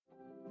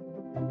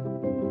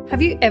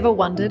Have you ever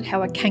wondered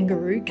how a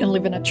kangaroo can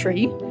live in a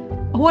tree?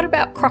 Or what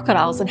about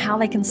crocodiles and how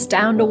they can stay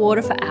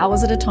underwater for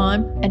hours at a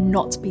time and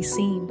not be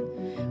seen?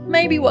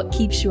 Maybe what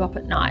keeps you up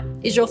at night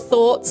is your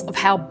thoughts of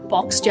how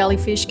box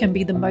jellyfish can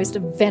be the most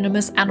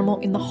venomous animal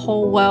in the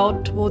whole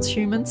world towards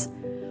humans?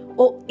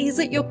 Or is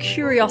it your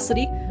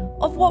curiosity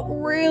of what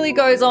really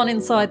goes on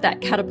inside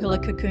that caterpillar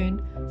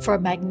cocoon for a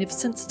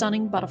magnificent,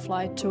 stunning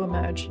butterfly to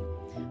emerge?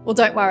 Well,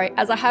 don't worry,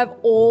 as I have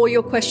all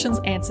your questions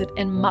answered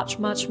and much,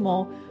 much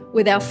more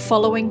with our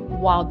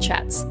following Wild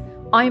Chats.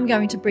 I am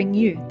going to bring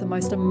you the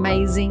most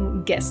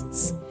amazing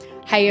guests.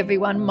 Hey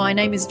everyone, my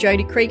name is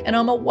Jodie Creek and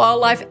I'm a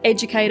wildlife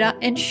educator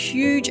and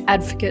huge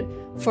advocate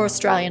for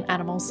Australian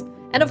animals.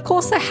 And of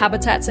course their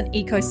habitats and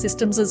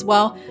ecosystems as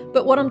well.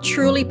 But what I'm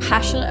truly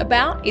passionate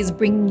about is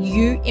bringing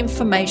you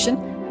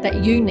information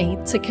that you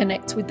need to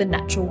connect with the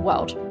natural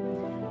world.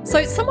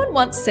 So someone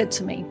once said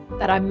to me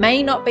that I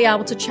may not be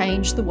able to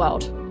change the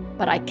world,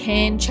 but I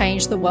can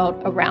change the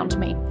world around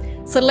me.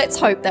 So let's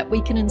hope that we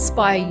can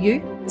inspire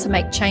you to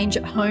make change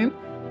at home,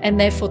 and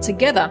therefore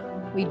together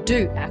we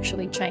do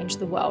actually change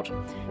the world.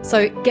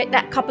 So get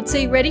that cup of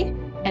tea ready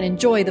and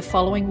enjoy the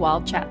following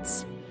Wild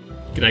Chats.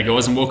 G'day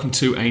guys, and welcome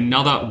to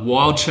another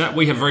Wild Chat.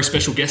 We have a very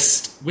special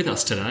guest with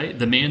us today,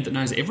 the man that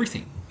knows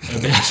everything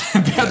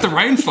about the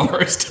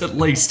rainforest, at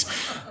least.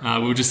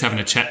 We were just having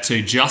a chat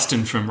to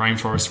Justin from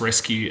Rainforest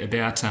Rescue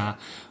about...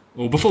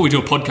 Well, before we do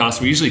a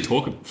podcast, we usually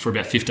talk for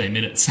about 15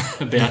 minutes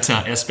about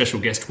our special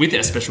guest,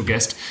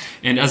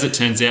 and as it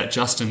turns out,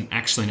 Justin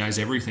actually knows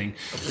everything.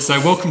 So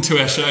welcome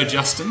to our show,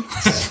 Justin,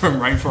 from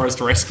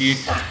Rainforest Rescue,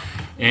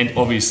 and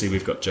obviously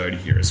we've got Jodie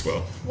here as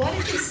well. Why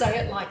did you say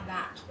it like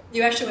that?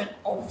 You actually went,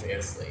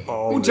 obviously.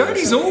 Well,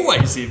 Jodie's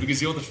always here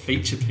because you're the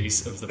feature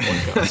piece of the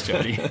podcast,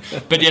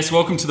 Jodie. But yes,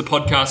 welcome to the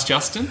podcast,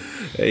 Justin.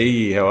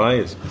 Hey, how are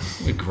you?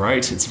 We're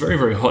great. It's a very,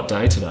 very hot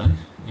day today.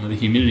 The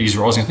humidity is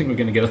rising. I think we're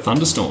going to get a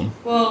thunderstorm.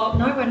 Well,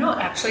 no, we're not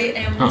actually.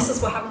 This is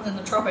what happens in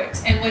the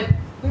tropics. And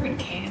we're in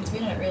Cairns. We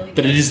don't really...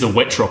 But it is the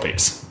wet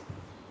tropics.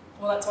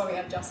 Well, that's why we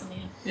have Justin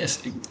here.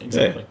 Yes,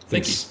 exactly. Yeah,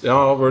 Thank you.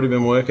 Oh, I've already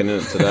been working in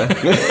it today.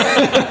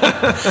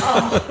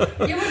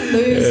 You would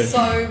lose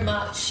so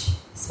much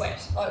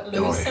sweat.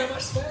 So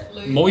much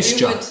sweat?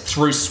 Moisture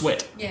through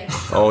sweat. Yeah.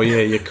 Oh,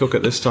 yeah, you cook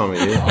it this time of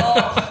year.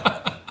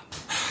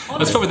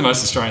 That's probably the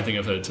most Australian thing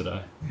I've heard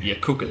today. You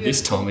cook it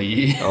this time of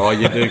year. Oh,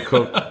 you do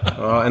cook.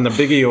 Oh, and the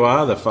bigger you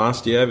are, the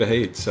faster you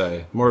overheat.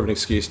 So more of an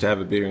excuse to have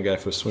a beer and go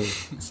for a swim.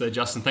 So,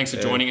 Justin, thanks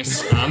for joining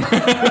us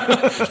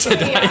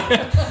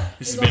today.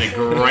 This has been a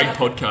great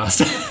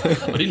podcast.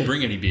 I didn't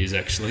bring any beers,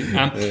 actually.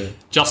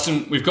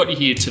 Justin, we've got you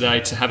here today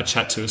to have a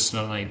chat to us,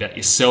 not only about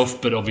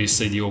yourself, but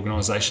obviously the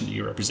organisation that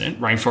you represent,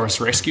 Rainforest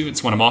Rescue.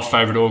 It's one of my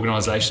favourite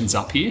organisations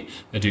up here.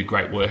 They do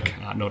great work,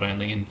 not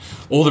only in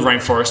all the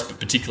rainforest, but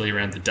particularly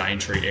around the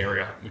Daintree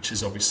area, which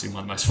is obviously one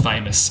of the most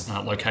famous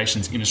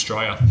locations in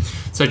Australia.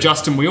 So,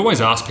 Justin, we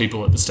always ask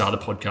people at the start of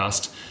the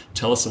podcast,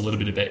 tell us a little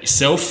bit about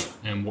yourself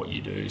and what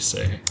you do.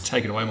 So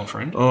take it away, my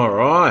friend. All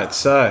right.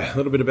 So a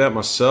little bit about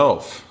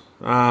myself.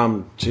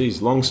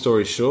 Long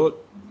story short,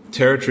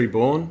 territory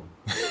born.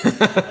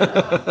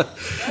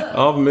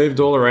 I've moved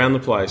all around the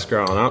place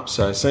growing up,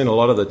 so I've seen a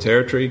lot of the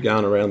territory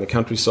going around the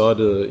countryside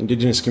to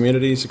Indigenous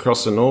communities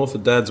across the north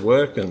of Dad's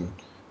work, and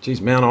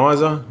Mount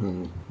Isa,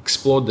 and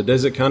explored the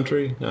desert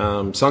country,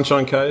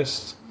 Sunshine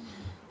Coast,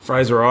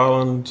 Fraser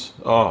Island.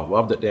 Oh,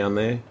 loved it down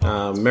there.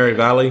 Mary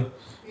Valley.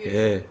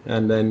 Yeah,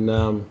 and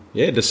then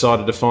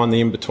decided to find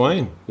the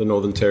in-between, the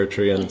Northern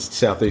Territory and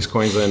southeast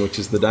Queensland, which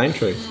is the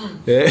Daintree.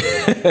 Yeah.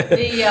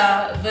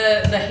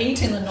 The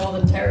heat in the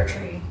Northern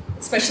Territory,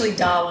 especially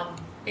Darwin,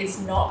 is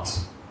not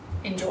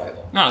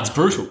enjoyable. No, it's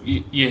brutal.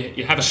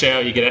 You have a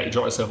shower, you get out, you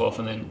dry yourself off,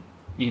 and then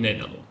you need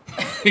another one.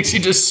 Because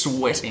you're just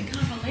sweating. I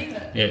can't believe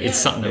it. Yeah, it's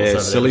something else. Yeah,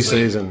 over silly there.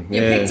 season. You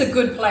picked a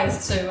good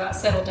place to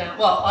settle down.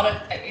 Well,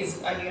 are you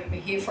going to be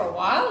here for a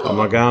while? Or? I'm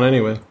not going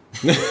anywhere.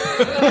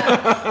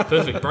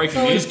 Perfect.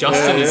 Breaking news.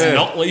 Justin is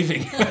not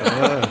leaving.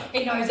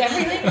 He knows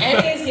everything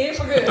and he's here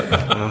for good.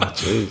 Oh,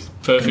 jeez.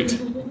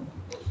 Perfect.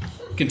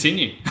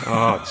 Continue.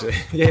 Oh, gee.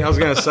 Yeah, I was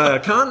going to say, I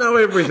can't know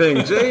everything.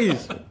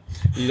 Jeez.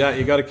 You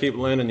got to keep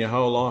learning your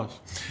whole life.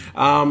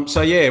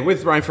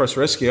 With Rainforest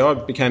Rescue, I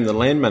became the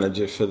land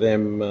manager for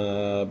them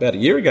about a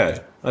year ago.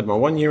 I had my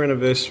 1 year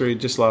anniversary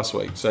just last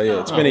week.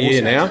 So, it's been a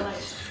year now.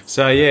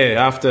 So,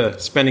 after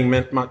spending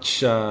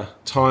much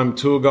time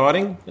tour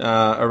guiding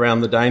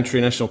around the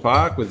Daintree National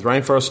Park with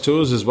Rainforest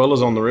Tours as well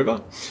as on the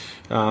river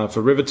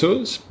for river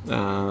tours.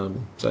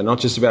 So not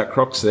just about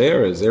crocs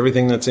there, as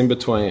everything that's in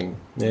between.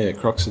 Yeah,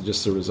 crocs are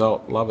just a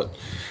result. Love it.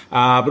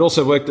 But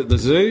also worked at the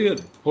zoo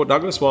at Port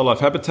Douglas Wildlife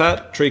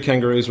Habitat. Tree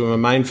kangaroos were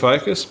my main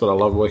focus, but I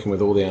love working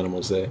with all the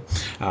animals there.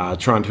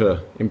 Trying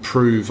to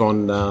improve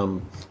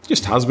on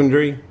just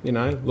husbandry,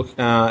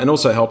 and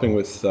also helping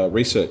with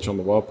research on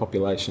the wild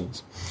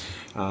populations.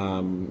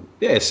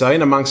 So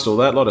in amongst all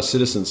that, a lot of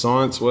citizen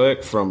science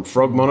work from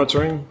frog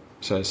monitoring.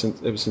 So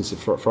ever since the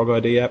Frog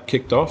ID app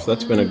kicked off,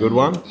 that's been a good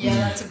one. Yeah,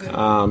 that's a good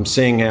one.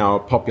 Seeing how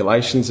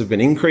populations have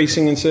been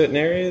increasing in certain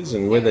areas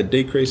and where they're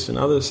decreased in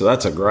others. So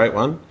that's a great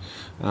one.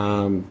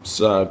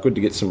 So good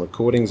to get some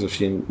recordings of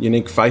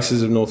unique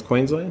faces of North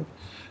Queensland.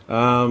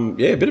 A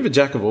bit of a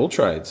jack of all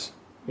trades,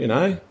 you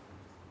know.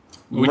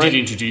 We did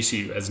introduce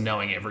you as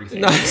knowing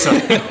everything. Well,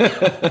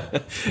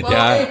 it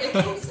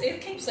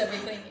keeps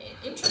everything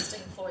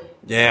interesting for you.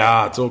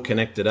 Yeah, it's all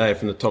connected,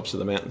 from the tops of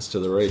the mountains to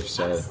the reef.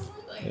 So,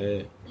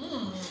 absolutely.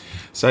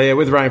 So,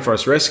 with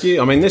Rainforest Rescue,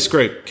 I mean, this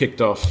group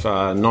kicked off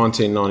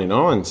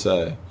 1999.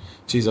 So,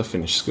 geez, I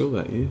finished school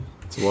that year.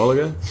 It's a while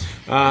ago.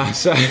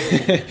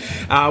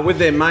 With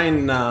their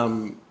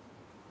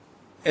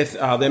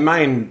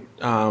main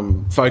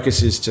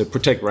focus is to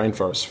protect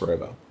rainforests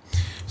forever.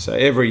 So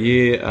every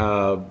year,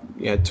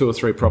 2 or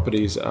 3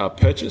 properties are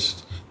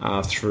purchased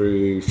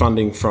through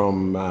funding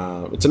from,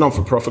 it's a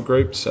non-for-profit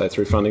group, so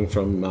through funding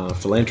from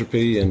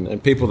philanthropy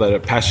and people that are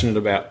passionate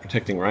about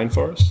protecting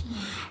rainforests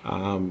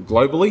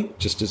globally,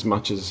 just as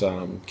much as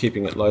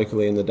keeping it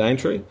locally in the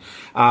Daintree.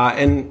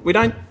 And we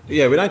don't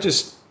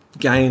just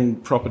gain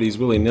properties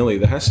willy-nilly.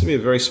 There has to be a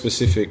very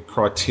specific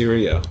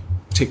criteria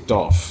ticked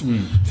off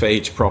for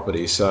each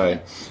property. So,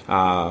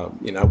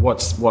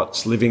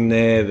 what's living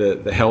there,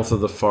 the health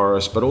of the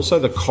forest, but also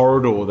the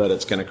corridor that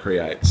it's going to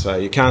create. So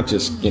you can't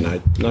just,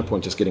 no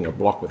point just getting a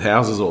block with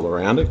houses all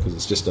around it because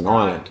it's just an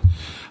island.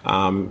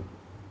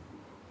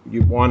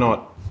 Why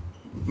not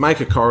make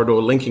a corridor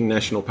linking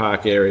national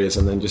park areas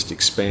and then just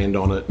expand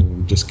on it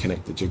and just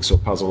connect the jigsaw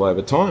puzzle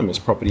over time as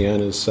property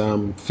owners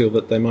feel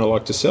that they might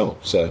like to sell.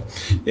 So,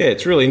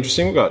 it's really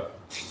interesting. We've got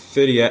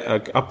 30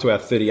 up to our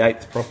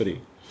 38th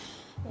property.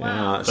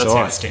 Wow. That's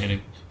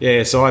outstanding.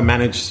 So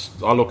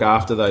I look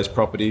after those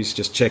properties,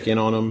 just check in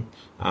on them.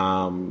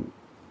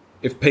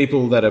 If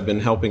people that have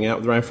been helping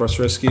out with Rainforest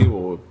Rescue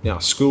or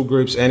school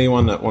groups,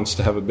 anyone that wants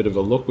to have a bit of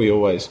a look, we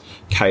always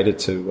cater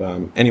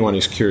to anyone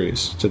who's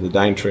curious to the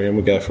Daintree, and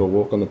we go for a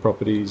walk on the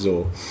properties.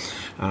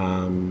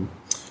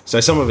 So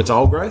some of it's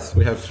old growth.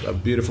 We have a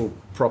beautiful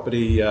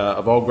property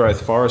of old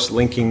growth forest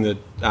linking the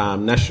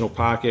national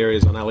park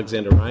areas on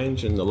Alexander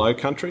Range in the Low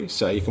Country.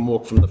 So you can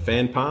walk from the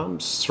fan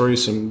palms through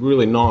some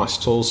really nice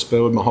tall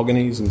spurred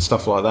mahoganies and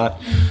stuff like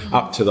that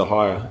up to the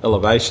higher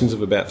elevations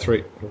of about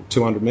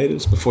 200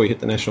 metres before you hit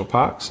the national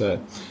park. So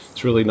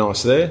it's really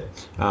nice there.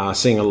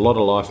 Seeing a lot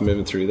of life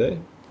moving through there.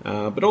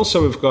 But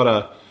also we've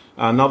got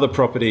another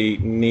property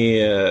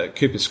near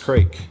Coopers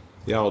Creek,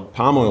 the old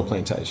palm oil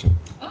plantation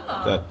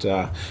that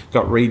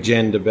got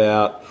regened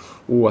about,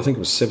 I think it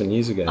was 7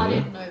 years ago. I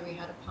didn't know we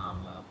had a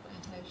palm oil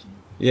plantation.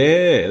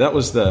 Yeah, that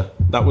was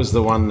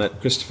the one that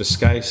Christopher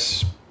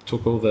Skase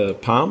took all the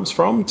palms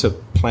from to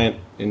plant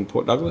in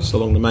Port Douglas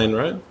along the main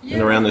road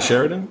and around the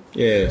Sheridan.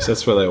 Yeah, so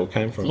that's where they all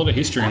came from. A lot of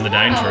history in the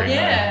Daintree.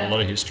 Yeah. A lot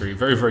of history.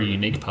 Very, very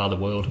unique part of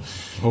the world.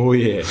 Oh,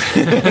 yeah.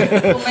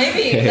 Well,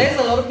 maybe there's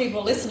a lot of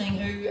people listening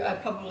who are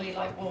probably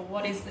like, well,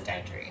 what is the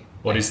Daintree?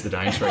 What is the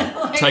Daintree?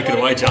 Take it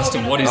away,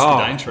 Justin. What is the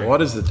Daintree?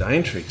 What is the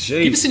Daintree?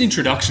 Jeez. Give us an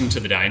introduction to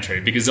the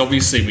Daintree, because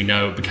obviously we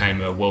know it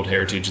became a World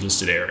Heritage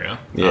listed area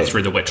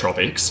through the wet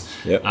tropics.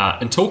 Yep.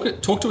 And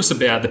talk to us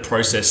about the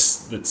process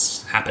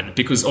that's happened,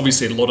 because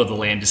obviously a lot of the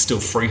land is still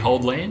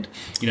freehold land.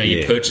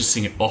 You're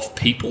purchasing it off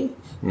people.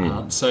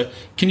 So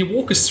can you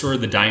walk us through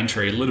the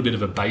Daintree, a little bit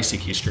of a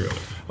basic history of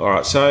it? All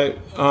right. So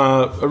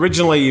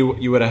originally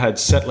you would have had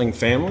settling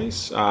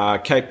families,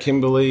 Cape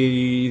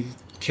Kimberley,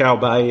 Cow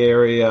Bay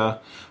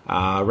area,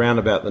 around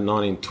about the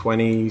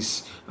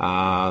 1920s,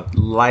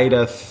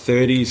 later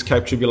 30s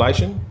Cape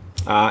Tribulation,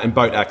 and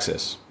boat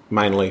access,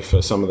 mainly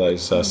for some of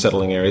those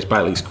settling areas,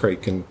 Bailey's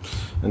Creek and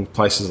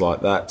places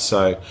like that.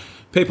 So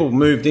people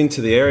moved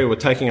into the area, were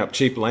taking up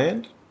cheap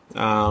land,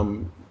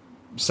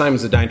 same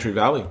as the Daintree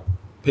Valley.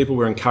 People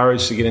were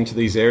encouraged to get into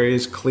these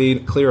areas,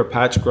 clear a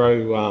patch,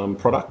 grow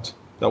product.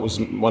 That was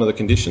one of the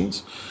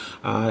conditions.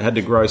 Had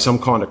to grow some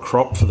kind of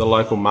crop for the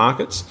local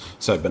markets,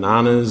 so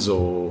bananas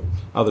or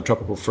other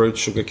tropical fruits,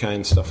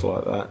 sugarcane, stuff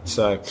like that.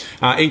 So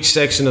each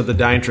section of the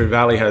Daintree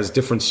Valley has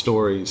different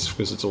stories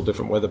because it's all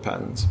different weather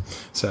patterns.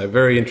 So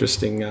very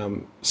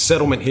interesting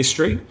settlement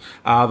history.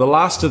 The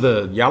last of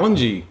the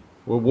Yallinji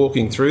were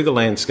walking through the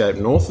landscape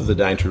north of the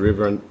Daintree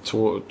River and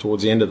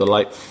towards the end of the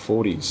late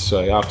 40s,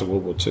 so after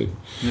World War II.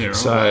 Yeah, right.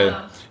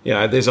 So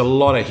there's a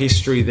lot of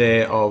history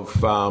there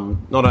of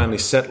not only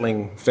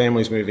settling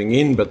families moving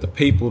in, but the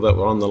people that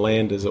were on the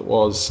land as it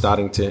was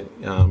starting to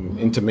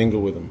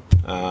intermingle with them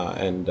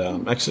and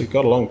actually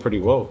got along pretty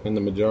well in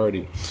the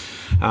majority.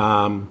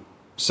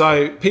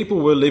 So people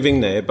were living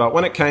there, but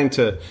when it came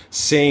to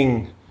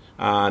seeing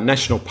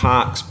national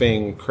parks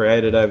being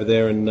created over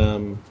there in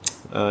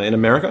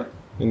America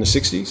in the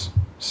 60s,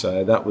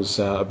 so that was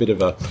a bit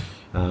of a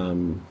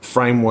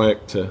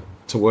framework to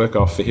work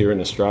off for here in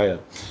Australia.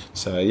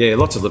 So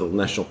lots of little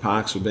national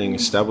parks were being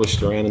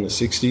established around in the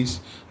 60s,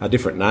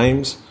 different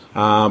names.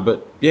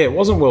 But it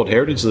wasn't World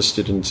Heritage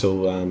listed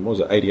until,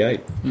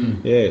 88?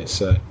 Yeah,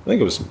 so I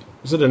think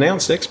was it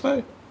announced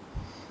Expo?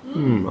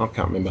 I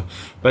can't remember.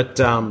 But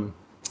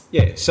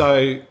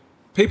so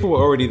people were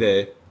already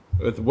there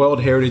with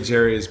World Heritage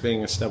areas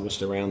being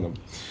established around them.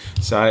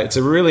 So it's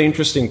a really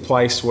interesting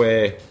place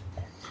where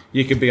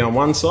you could be on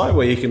one side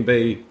where you can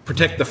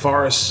protect the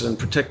forests and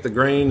protect the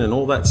green and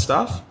all that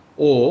stuff,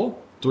 Or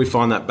do we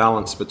find that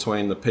balance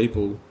between the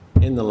people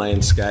in the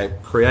landscape,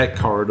 create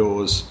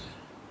corridors,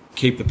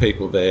 keep the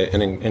people there,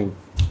 and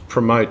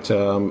promote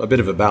a bit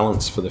of a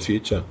balance for the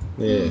future?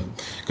 Yeah,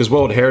 because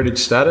World Heritage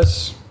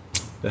status,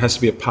 there has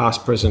to be a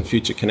past, present,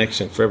 future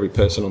connection for every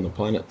person on the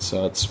planet.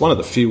 So it's one of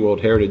the few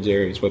World Heritage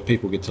areas where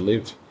people get to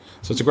live.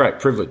 So it's a great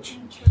privilege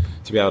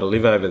to be able to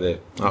live over there.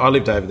 I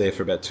lived over there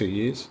for about 2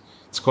 years.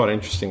 It's quite an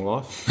interesting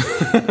life.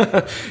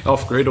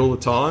 Off grid all the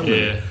time.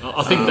 Yeah,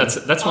 I think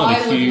that's one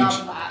of the huge.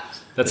 Love that.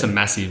 That's a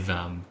massive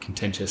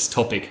contentious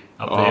topic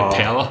up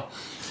there. Power.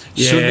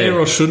 Yeah. Should there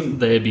or shouldn't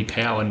there be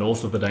power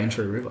north of the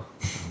Daintree River?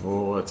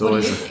 Oh, it's What do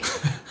always. you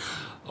think?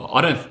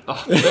 I don't.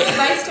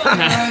 Based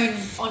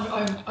on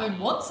your own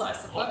wants, I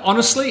suppose.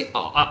 Honestly,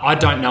 I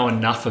don't know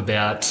enough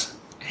about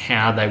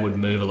how they would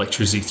move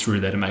electricity through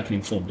there to make an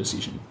informed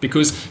decision.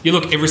 Because you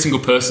look, every single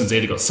person's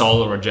either got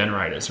solar or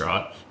generators,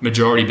 right?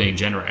 Majority being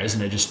generators,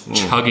 and they're just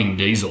chugging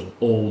diesel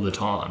all the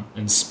time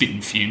and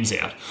spitting fumes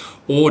out.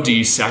 Or do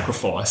you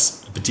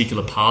sacrifice a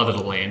particular part of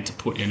the land to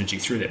put energy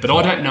through there? But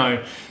I don't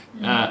know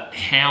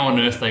how on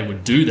earth they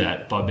would do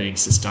that by being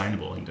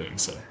sustainable in doing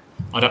so.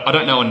 I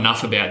don't know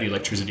enough about the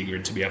electricity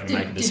grid to be able to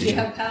make a decision. Did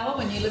you have power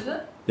when you lived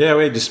there? Yeah,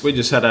 we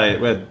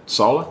had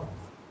solar,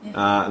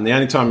 and the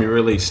only time you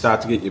really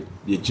start to get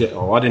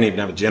I didn't even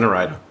have a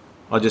generator.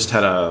 I just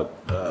had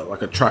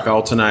like a truck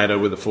alternator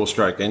with a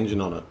 4-stroke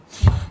engine on it.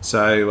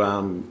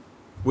 So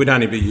we'd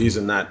only be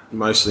using that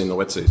mostly in the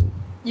wet season.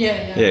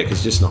 Yeah. Yeah,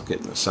 because you're just not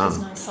getting the sun.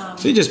 There's no sun.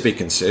 So you just be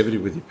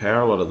conservative with your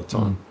power a lot of the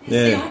time.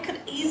 See, I could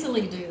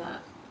easily do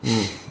that.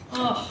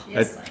 Oh,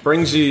 yes. It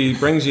brings you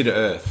to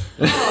earth.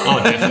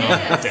 Oh, definitely,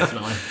 Yes.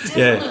 definitely.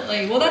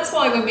 Definitely. Well, that's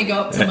why when we go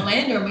up to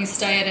Malanda and we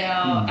stay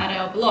at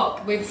our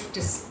block, we've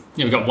just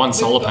Yeah, we've got one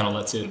solar panel,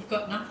 that's it. We've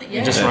got nothing. It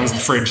Yeah, just runs the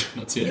It's fridge,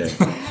 that's it.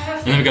 Perfect.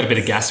 And then we've got a bit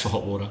of gas for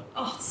hot water.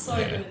 Oh, it's so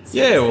good.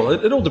 Yeah, well,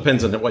 it all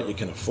depends on what you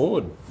can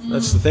afford.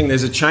 That's the thing.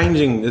 There's a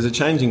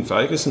changing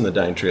focus in the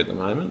Daintree at the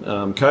moment.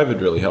 COVID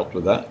really helped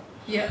with that.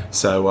 Yeah.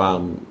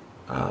 So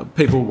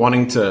people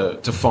wanting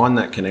to find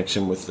that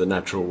connection with the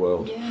natural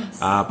world. Yes.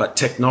 But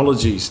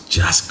technology's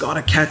just got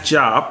to catch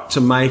up to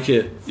make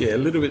it a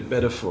little bit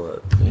better for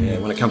it. Yeah,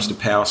 when it comes to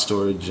power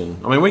storage, and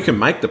I mean we can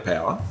make the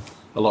power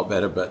a lot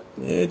better, but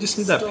just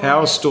need that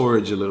power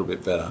storage a little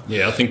bit better.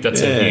 Yeah, I think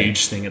that's a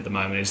huge thing at the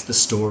moment is the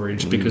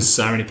storage because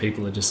so many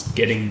people are just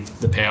getting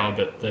the power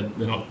but they're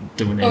not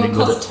doing Well, it anything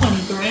with costs it.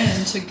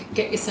 $20,000 to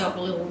get yourself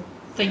a little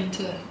thing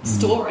to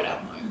store it at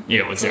home.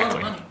 Yeah, well, It's a lot of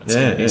exactly. money. That's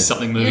going to be Yeah.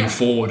 something moving Yeah.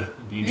 forward.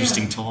 It'll be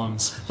interesting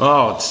times.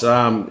 Oh, it's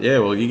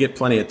well, you get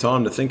plenty of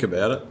time to think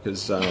about it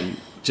because,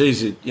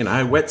 geez,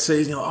 wet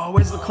season. Oh,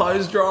 where's the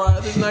clothes dryer?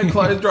 There's no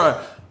clothes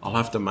dryer. I'll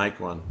have to make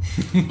one.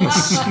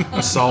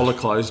 A solar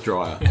clothes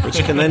dryer, which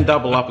can then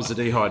double up as a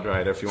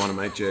dehydrator if you want to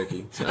make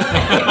jerky.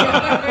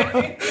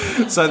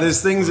 So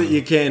there's things that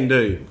you can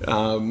do,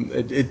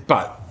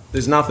 but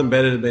there's nothing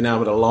better than being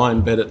able to lie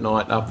in bed at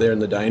night up there in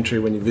the Daintree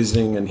when you're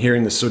visiting and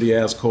hearing the sooty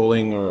owls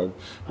calling or a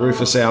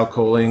rufous owl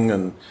calling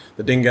and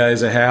the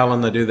dingoes are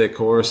howling. They do their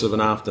chorus of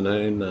an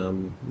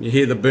afternoon. You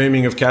hear the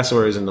booming of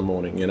cassowaries in the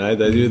morning. They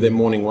do their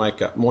morning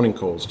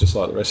calls just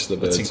like the rest of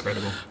the birds. That's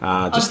incredible.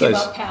 I'll Just give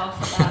those. up power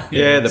for that.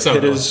 Yeah, the so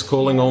pitters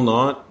calling all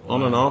night,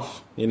 on and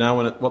off. You know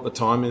what the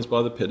time is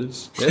by the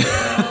pitters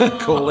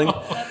calling.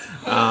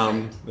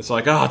 It's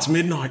like, it's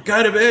midnight.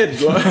 Go to bed.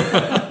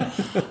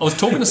 I was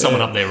talking to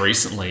someone up there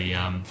recently,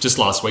 just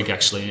last week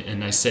actually,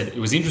 and they said it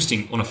was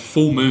interesting. On a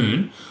full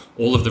moon,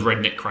 all of the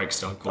redneck crake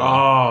started calling.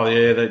 Oh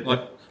yeah,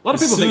 a lot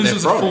of people think they're it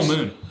was frogs. a full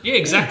moon. Yeah,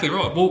 exactly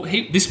right. Well,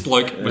 this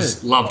bloke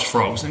loved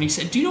frogs, and he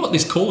said, "Do you know what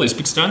this call is?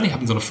 Because it only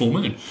happens on a full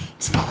moon." I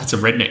said, "Oh, that's a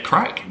redneck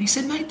crake." And he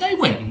said, "Mate, they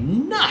went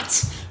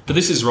nuts." But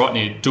this is right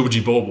near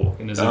Dulbagee Borbor,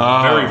 and there's a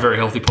very, very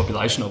healthy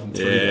population of them.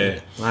 through there.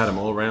 Yeah, I had them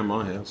all around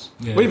my house.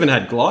 Yeah. We even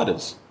had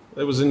gliders.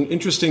 It was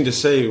interesting to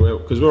see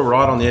because we were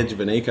right on the edge of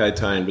an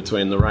ecotone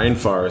between the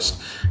rainforest,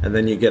 and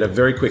then you get a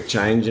very quick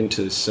change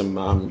into some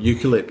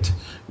eucalypt,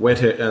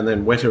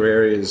 wetter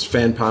areas,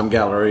 fan palm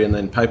gallery, and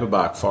then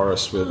paperbark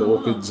forest with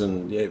orchids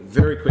and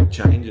very quick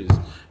changes.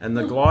 And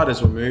the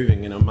gliders were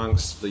moving in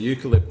amongst the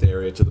eucalypt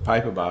area to the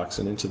paperbarks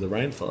and into the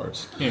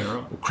rainforest. Yeah,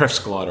 right. Well, Crefts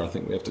glider, I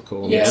think we have to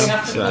call them. Yeah, now. we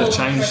have to So- call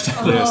changed. it.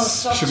 Yes,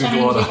 Stop sugar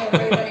changing glider.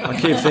 everything. I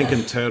keep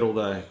thinking turtle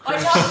day. I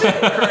know,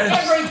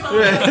 every time.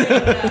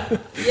 I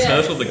yes.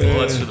 Turtle that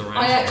glides through the rainforest.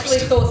 I actually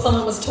thought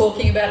someone was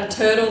talking about a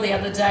turtle the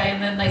other day,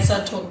 and then they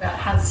started talking about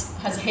has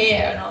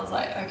hair, and I was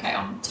like, okay,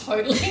 I'm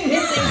totally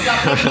missing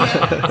something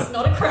here. It's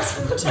not a crest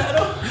from a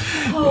turtle.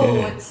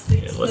 Oh, it's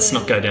Let's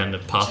not go down the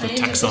path of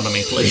change of the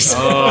taxonomy, shape. please.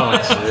 Oh,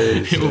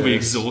 jeez. It will be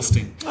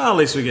exhausting. Well, at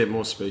least we get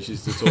more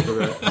species to talk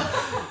about.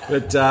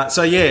 But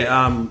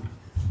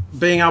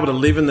being able to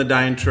live in the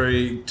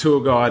Daintree,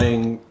 tour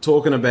guiding,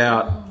 talking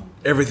about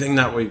everything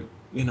that we,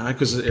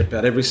 because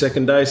about every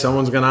second day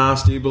someone's going to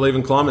ask, do you believe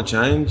in climate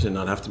change? And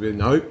I'd have to be,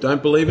 nope,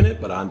 don't believe in it,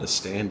 but I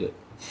understand it.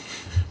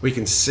 We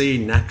can see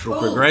natural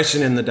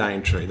progression in the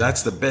Daintree.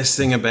 That's the best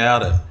thing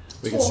about it.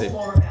 We can Talk see.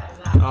 more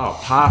about that.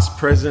 Past,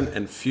 present,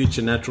 and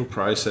future natural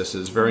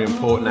processes. Very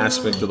important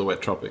aspect of the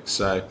wet tropics.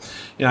 So,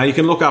 you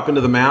can look up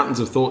into the mountains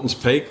of Thornton's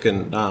Peak,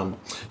 and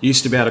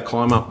used to be able to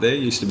climb up there.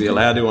 Used to be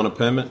allowed to on a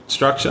permit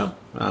structure.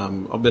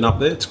 I've been up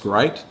there. It's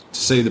great to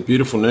see the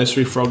beautiful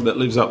nursery frog that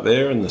lives up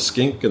there, and the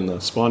skink, and the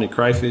spiny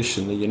crayfish,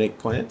 and the unique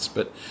plants.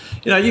 But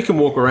you can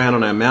walk around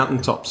on our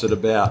mountaintops at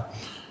about.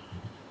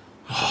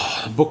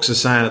 Books are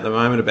saying at the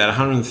moment about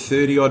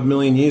 130 odd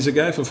million years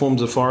ago for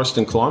forms of forest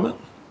and climate.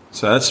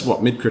 So that's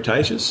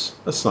mid-Cretaceous.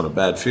 That's not a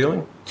bad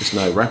feeling. Just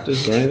no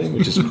raptors or anything,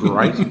 which is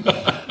great.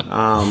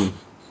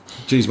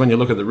 When you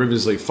look at the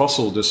Riversley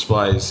fossil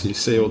displays, you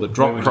see all the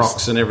drop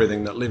crocs and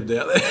everything that lived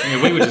out there.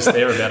 Yeah, we were just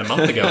there about a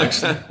month ago,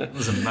 actually. It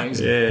was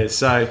amazing. Yeah,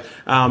 so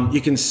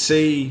you can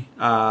see,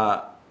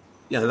 about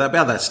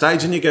that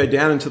stage, and you go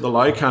down into the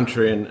low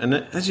country, and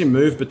as you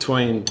move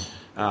between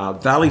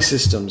valley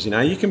systems,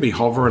 you can be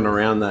hovering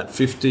around that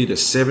 50 to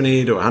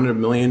 70 to 100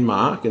 million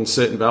mark in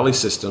certain valley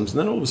systems, and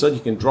then all of a sudden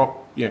you can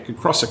can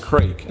cross a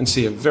creek and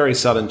see a very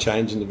sudden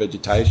change in the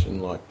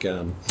vegetation, like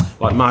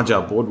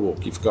Marjar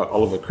Boardwalk. You've got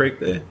Oliver Creek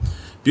there.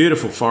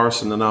 Beautiful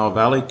forest in the Noah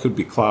Valley, could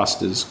be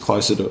classed as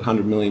closer to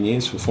 100 million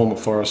years for former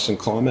forests and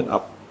climate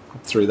up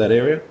through that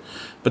area.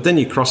 But then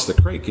you cross the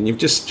creek and you've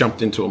just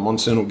jumped into a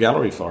monsoonal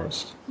gallery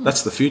forest.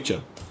 That's the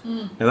future.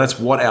 Now that's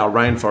what our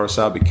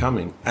rainforests are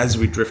becoming as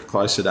we drift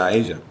closer to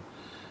Asia.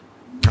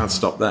 Can't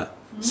stop that.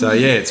 So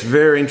it's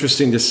very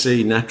interesting to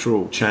see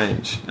natural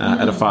change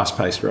at a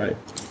fast-paced rate.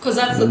 Because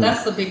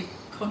that's the big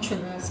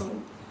controversial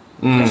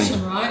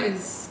question, right?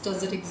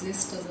 Does it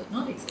exist? Does it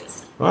not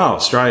exist? Well,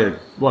 Australia,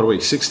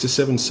 6 to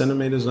 7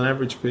 centimetres on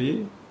average per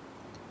year?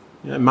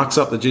 Mucks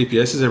up the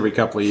GPSs every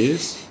couple of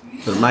years.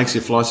 But it makes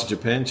your flights to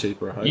Japan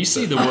cheaper, I hope. You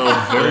see the world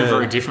very,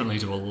 very differently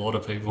to a lot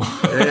of people.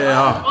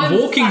 Yeah.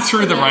 Walking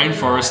through the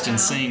rainforest and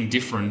seeing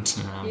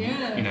different,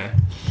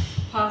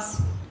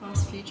 past,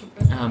 future,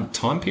 present.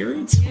 time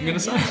periods, I'm going to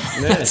say.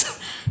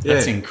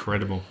 That's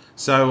incredible.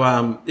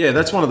 So,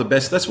 that's one of the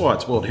best. That's why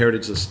it's World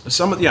Heritage List.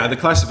 The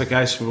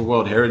classification for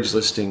World Heritage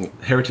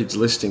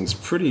Listing is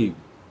pretty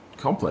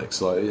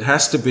complex. Like, it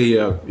has to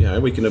be,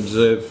 we can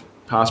observe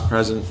past,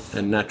 present,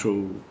 and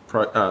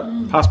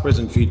past,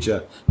 present,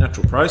 future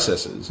natural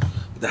processes,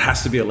 but there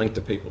has to be a link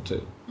to people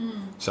too.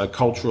 So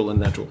cultural and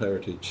natural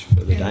heritage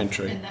for the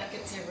Daintree. And that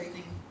gets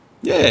everything.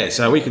 Yeah,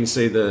 so we can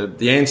see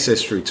the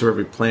ancestry to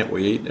every plant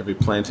we eat, every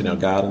plant in our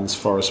gardens,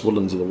 forests,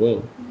 woodlands of the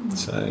world.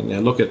 So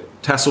look at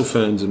tassel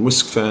ferns and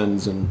whisk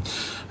ferns and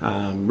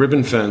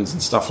ribbon ferns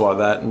and stuff like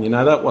that. And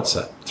what's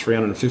that,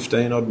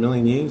 315 odd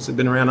million years? They've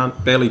been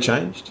around, barely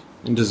changed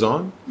in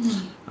design.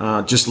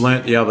 Just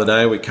learnt the other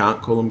day we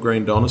can't call them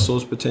green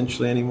dinosaurs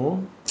potentially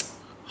anymore.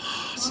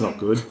 It's not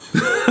good.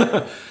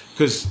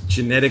 Because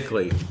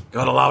genetically,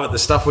 gotta love it, the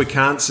stuff we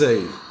can't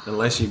see,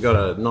 unless you've got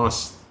a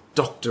nice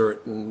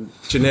doctorate in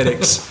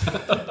genetics,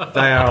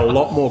 they are a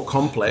lot more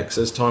complex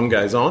as time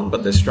goes on,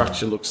 but their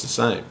structure looks the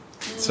same.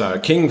 So a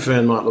king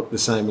fern might look the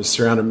same as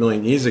 300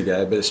 million years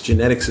ago, but its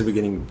genetics are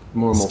getting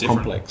more and more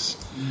complex.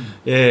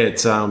 Yeah,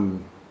 it's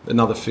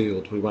another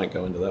field. We won't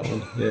go into that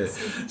one. Yeah.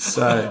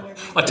 So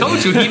I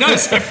told you, he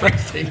knows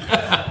everything.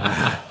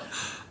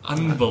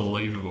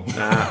 Unbelievable.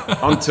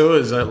 On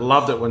tours, I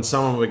loved it when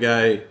someone would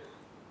go,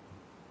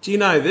 "Do you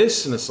know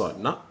this?" And it's like,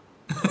 "No."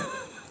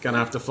 Going to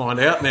have to find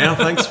out now.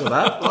 Thanks for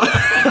that.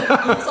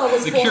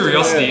 The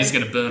curiosity is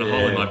going to burn a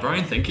hole in my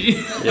brain. Thank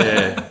you.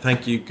 Yeah.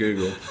 Thank you,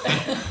 Google.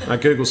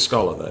 Google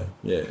Scholar, though.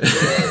 Yeah.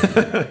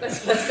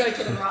 Let's go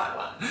to the right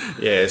one.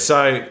 Yeah.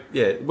 So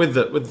with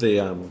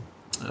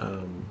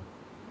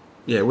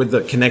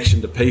the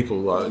connection to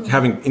people,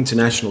 having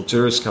international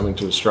tourists coming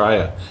to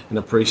Australia and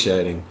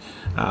appreciating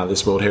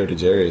this World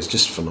Heritage Area is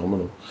just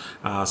phenomenal.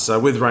 So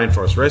with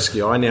Rainforest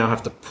Rescue, I now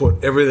have to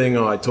put everything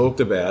I talked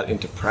about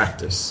into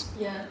practice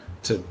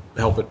to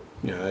help it,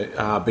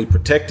 be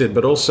protected.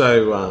 But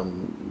also,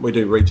 we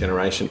do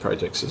regeneration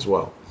projects as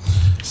well.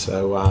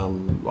 So,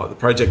 like the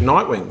Project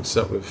Nightwings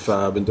that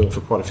we've been doing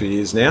for quite a few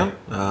years now,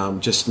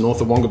 just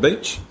north of Wonga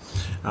Beach,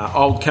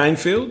 Old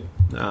Canefield.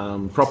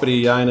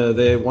 Property owner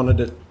there wanted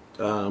it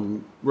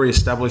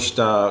re-established.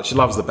 She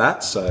loves the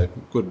bats, so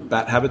good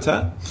bat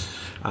habitat.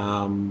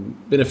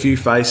 Been a few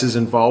faces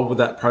involved with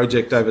that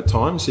project over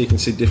time, so you can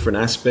see different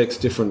aspects,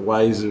 different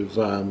ways of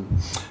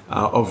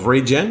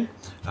regen.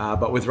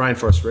 But with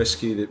Rainforest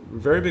Rescue, they're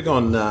very big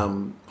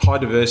on high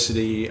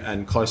diversity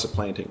and closer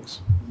plantings.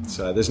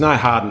 So there's no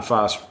hard and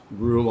fast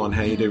rule on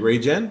how you do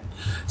regen.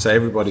 So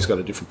everybody's got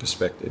a different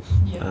perspective.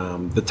 Yeah.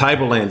 The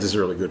Tablelands is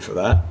really good for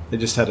that. They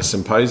just had a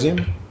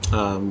symposium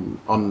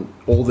on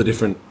all the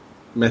different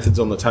methods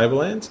on the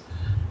Tablelands,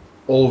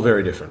 all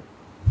very different.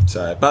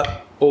 So,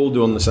 but all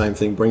doing the same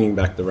thing, bringing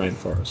back the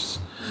rainforests.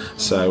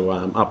 So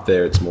up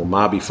there it's more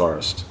Marby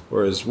Forest,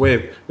 whereas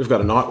we've got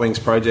a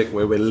Nightwings project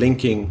where we're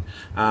linking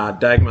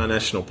Dagmar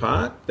National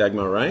Park,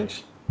 Dagmar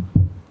Range,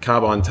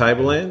 Carbine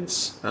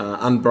Tablelands,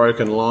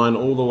 unbroken line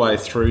all the way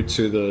through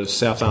to the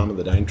south arm of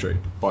the Daintree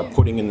by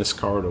putting in this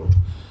corridor.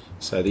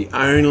 So the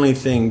only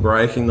thing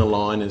breaking the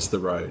line is the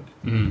road.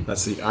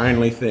 That's the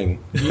only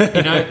thing.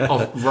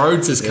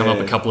 Roads has come up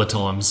a couple of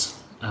times.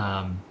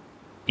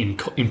 in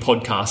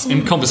podcasts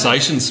and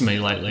conversations to me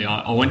lately.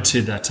 I went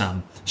to that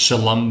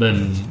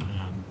Shulumban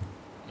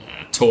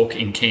talk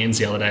in Cairns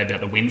the other day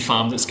about the wind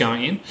farm that's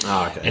going in.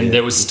 Oh, okay. And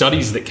there was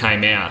studies that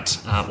came out,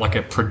 like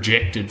a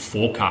projected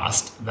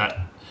forecast that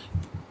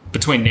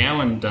between now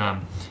and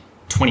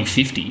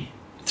 2050,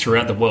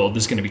 throughout the world,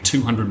 there's going to be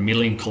 200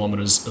 million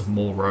kilometres of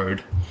more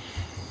road.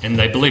 And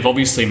they believe,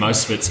 obviously,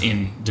 most of it's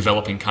in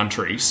developing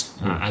countries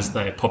as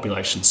their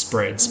population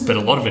spreads, but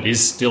a lot of it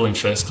is still in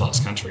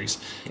first-class countries.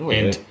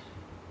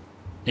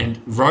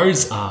 And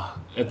roads are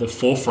at the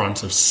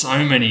forefront of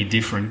so many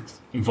different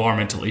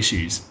environmental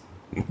issues,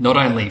 not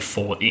only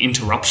for the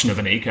interruption of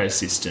an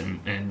ecosystem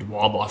and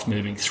wildlife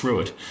moving through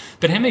it,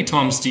 but how many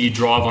times do you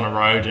drive on a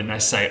road and they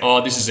say, oh,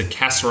 this is a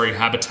cassowary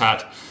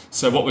habitat,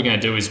 so what we're going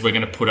to do is we're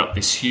going to put up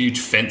this huge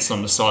fence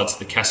on the side so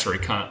the cassowary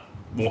can't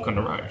walk on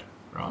the road,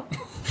 right?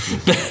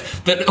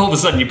 but all of a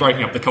sudden you're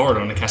breaking up the corridor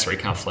and the cassowary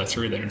can't flow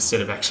through there instead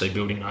of actually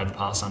building an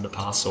overpass,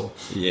 underpass or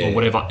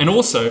whatever. And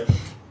also,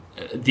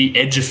 the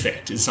edge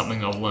effect is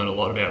something I've learned a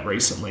lot about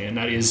recently, and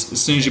that is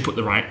as soon as you put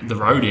the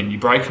road in, you're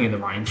breaking in the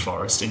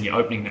rainforest and you're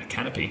opening that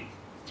canopy.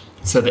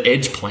 So the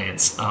edge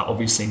plants are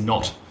obviously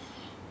not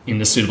in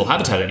the suitable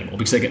habitat anymore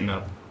because they're getting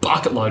a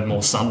bucket load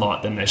more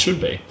sunlight than they should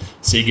be.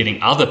 So you're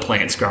getting other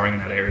plants growing in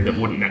that area that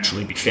wouldn't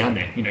naturally be found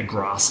there,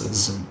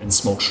 grasses and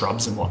small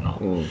shrubs and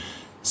whatnot.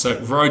 So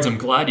roads, I'm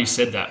glad you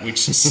said that, which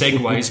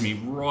segues me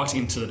right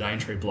into the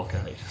Daintree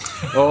blockade.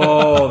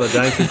 Oh, the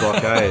Daintree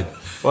blockade.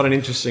 What an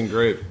interesting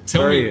group.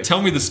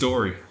 Tell me the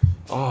story.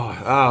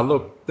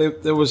 Look,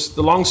 there was,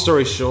 the long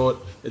story short,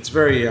 it's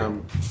very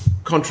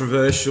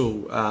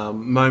controversial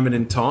moment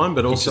in time,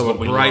 but also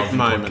a great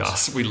moment.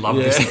 We love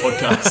this in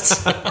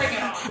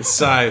podcasts.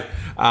 So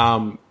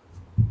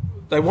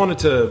they wanted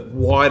to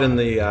widen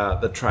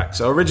the track.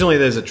 So originally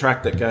there's a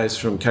track that goes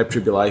from Cape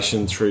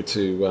Tribulation through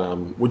to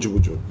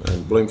Wujal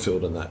and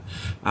Bloomfield and that,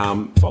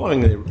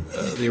 following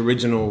the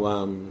original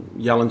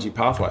Yalanji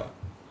pathway.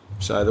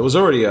 So there was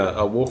already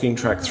a walking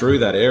track through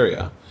that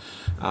area,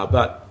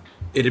 but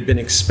it had been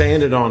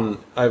expanded on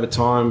over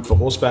time for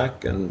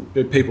horseback and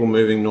people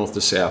moving north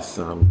to south,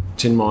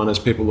 tin miners,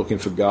 people looking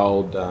for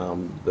gold,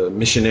 the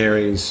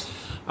missionaries,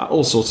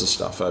 all sorts of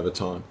stuff over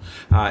time.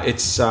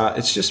 It's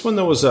just when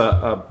there was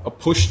a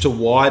push to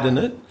widen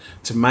it,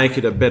 to make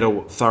it a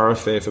better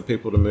thoroughfare for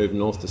people to move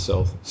north to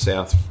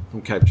south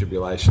from Cape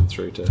Tribulation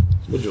through to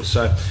Wujal.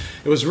 So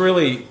it was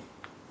really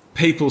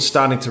people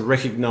starting to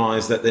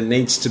recognise that there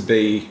needs to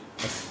be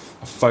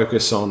a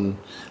focus on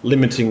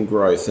limiting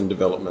growth and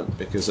development,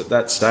 because at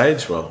that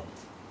stage,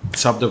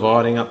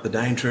 subdividing up the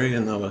Daintree,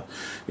 and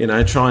they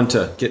were, trying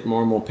to get more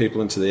and more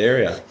people into the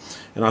area.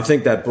 And I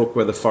think that book,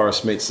 Where the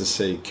Forest Meets the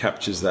Sea,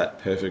 captures that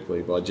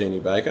perfectly by Jeannie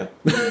Baker.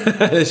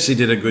 She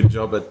did a good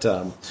job at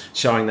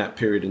showing that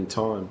period in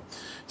time.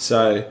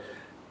 So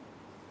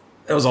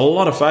there was a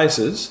lot of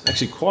faces,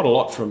 actually quite a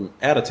lot from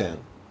out of town.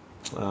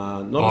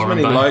 Not as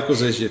many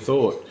locals as you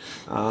thought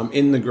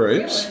in the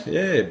groups.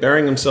 Really? Yeah,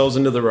 burying themselves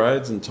into the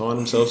roads and tying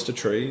themselves to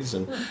trees.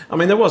 And I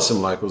mean, there was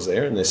some locals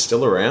there, and they're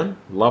still around.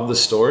 Love the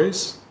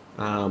stories.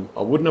 I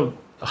wouldn't have.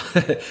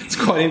 It's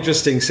quite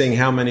interesting seeing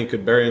how many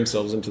could bury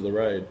themselves into the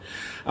road,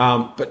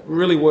 but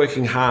really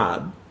working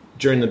hard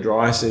during the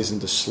dry season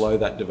to slow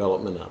that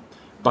development up.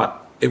 But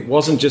it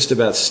wasn't just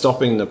about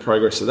stopping the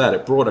progress of that.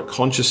 It brought a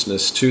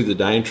consciousness to the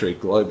Daintree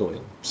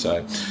globally.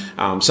 So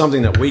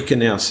something that we can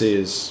now see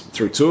is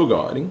through tour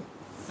guiding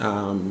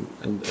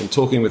and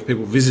talking with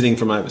people visiting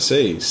from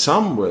overseas.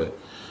 Some were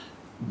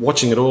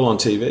watching it all on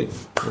TV,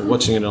 or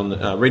watching it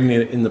on reading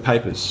it in the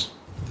papers,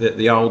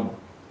 the old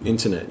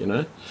internet,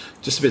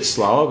 just a bit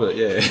slower, but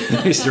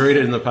I used to read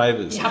it in the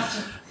papers.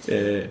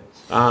 Yeah.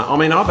 I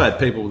mean, I've had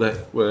people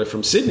that were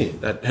from Sydney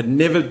that had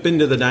never been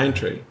to the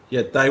Daintree,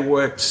 yet they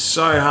worked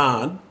so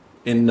hard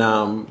in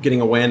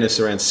getting awareness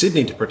around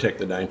Sydney to protect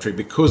the Daintree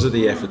because of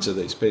the efforts of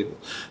these people.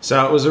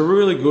 So it was a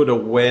really good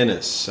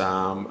awareness.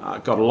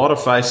 Got a lot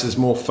of faces,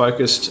 more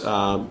focused,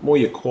 more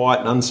your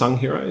quiet and unsung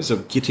heroes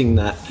of getting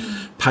that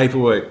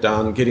paperwork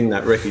done, getting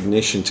that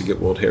recognition to get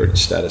World Heritage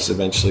status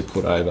eventually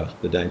put over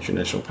the Daintree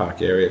National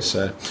Park area.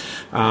 So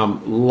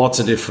lots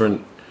of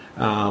different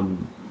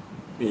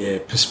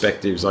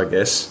perspectives, I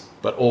guess,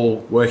 but all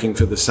working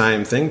for the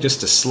same thing, just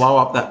to slow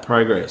up that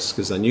progress,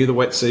 because they knew the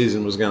wet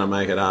season was going to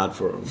make it hard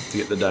for them to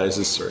get the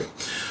dozers through.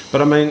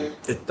 But I mean,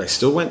 they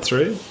still went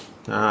through.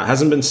 It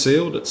hasn't been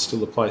sealed. It's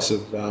still a place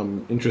of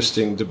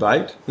interesting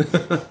debate.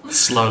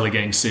 Slowly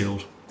getting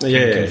sealed.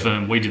 Yeah.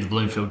 Confirmed. We did the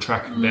Bloomfield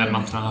track about a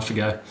month and a half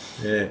ago.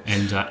 Yeah.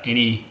 And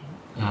any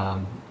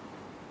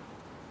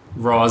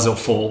rise or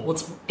fall,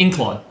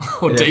 incline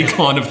or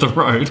decline of the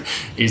road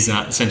is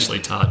essentially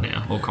tarred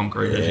now, or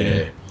concrete.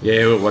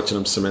 Yeah, we were watching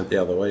them cement the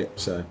other week.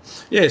 So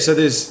so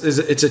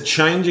it's a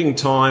changing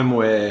time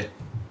where,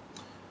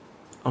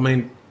 I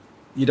mean,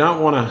 you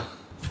don't want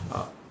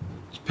to.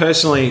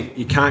 Personally,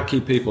 you can't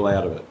keep people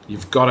out of it.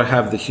 You've got to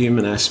have the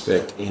human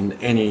aspect in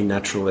any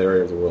natural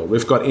area of the world.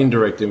 We've got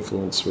indirect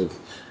influence with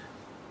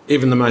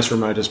even the most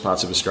remotest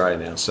parts of Australia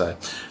now. So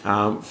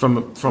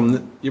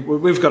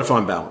we've got to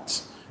find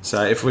balance.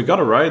 So if we've got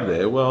a road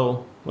there,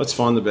 well, Let's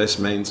find the best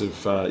means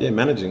of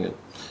managing it.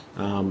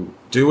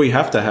 Do we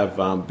have to have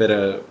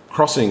better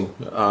crossing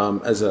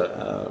as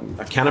a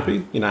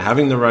canopy?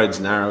 Having the roads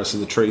narrow so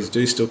the trees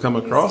do still come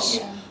across.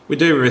 Yeah. We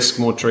do risk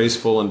more trees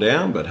falling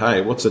down, but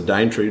hey, what's a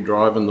Daintree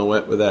drive in the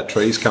wet without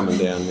trees coming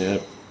down? Yeah.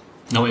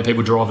 Not many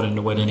people driving in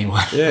the wet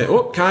anyway. Yeah.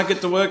 Can't get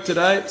to work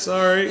today.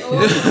 Sorry. For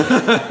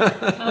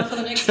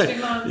the next 2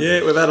 months.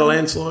 Yeah, we've had a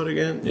landslide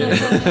again.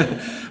 Yeah.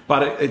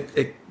 But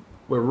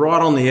we're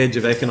right on the edge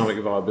of economic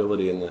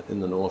viability in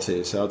the north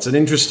here. So it's an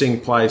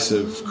interesting place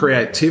of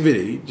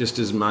creativity just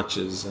as much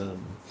as,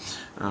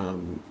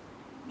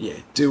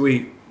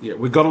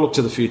 we've got to look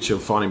to the future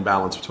of finding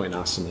balance between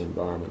us and the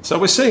environment. So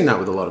we're seeing that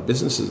with a lot of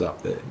businesses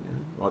up there,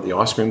 like the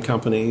ice cream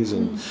companies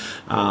and,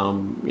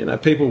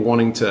 people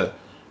wanting to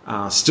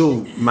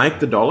still make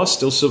the dollar,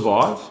 still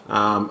survive.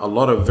 A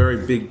lot of very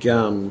big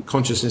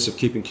consciousness of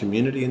keeping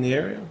community in the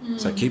area.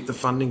 So keep the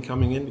funding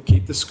coming in to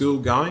keep the school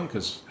going,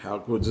 because how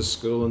good's a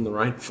school in the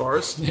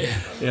rainforest?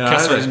 Yeah.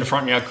 Cassowaries in the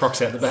front yard,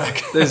 Crocs out the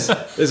back.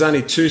 There's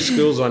only 2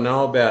 schools I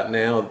know about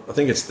now. I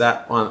think it's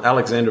that one,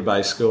 Alexandra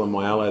Bay School and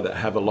Myallo, that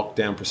have a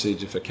lockdown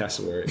procedure for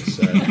cassowaries.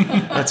 So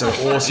that's an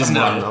awesome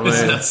one.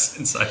 That's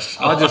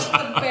sensational. I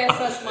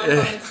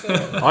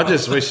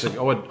just wish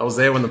I was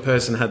there when the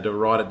person had to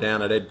write it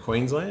down at Ed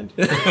Queensland.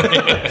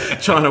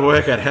 Trying to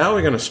work out how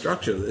we're going to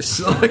structure this.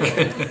 It's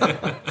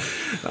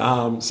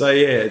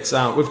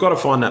we've got to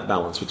find that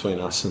balance between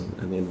us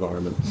and the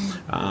environment.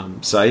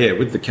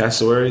 With the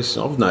cassowaries,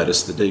 I've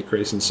noticed the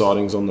decrease in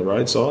sightings on the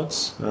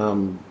roadsides.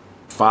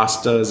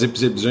 Faster zip,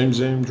 zip, zoom,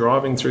 zoom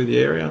driving through the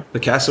area. The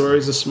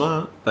cassowaries are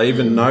smart. They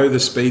even know the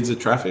speeds of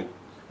traffic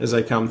as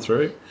they come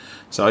through.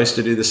 So I used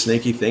to do the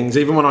sneaky things.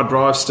 Even when I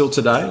drive still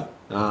today,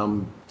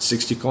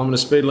 60 kilometre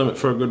speed limit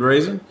for a good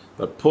reason.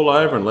 But pull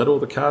over and let all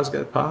the cars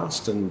go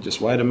past and just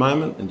wait a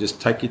moment and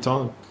just take your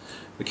time.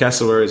 The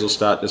cassowaries will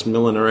start just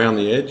milling around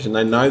the edge, and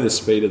they know the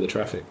speed of the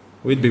traffic.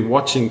 We'd be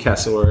watching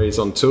cassowaries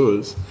on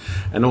tours,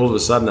 and all of a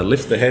sudden they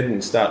lift their head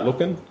and start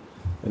looking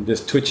and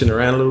just twitching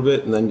around a little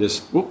bit, and then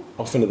just whoop,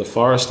 off into the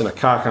forest, and a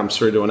car comes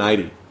through to an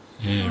 80.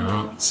 Yeah,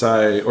 right.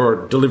 So,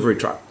 or a delivery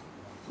truck.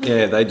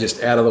 Yeah, they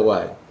just out of the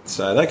way.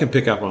 So they can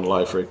pick up on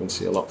low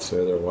frequency a lot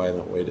further away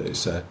than we do.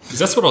 So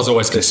that's what I was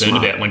always concerned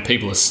about when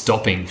people are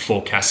stopping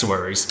for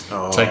cassowaries.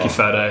 Take your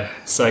photo,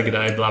 say good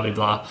day, blah, blah,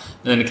 blah.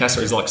 And then the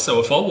cassowary's like,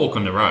 so if I walk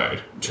on the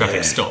road,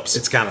 traffic stops.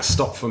 It's going to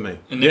stop for me.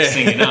 And next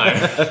thing you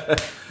know,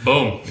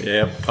 boom.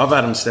 Yeah, I've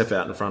had them step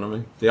out in front of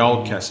me. The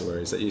old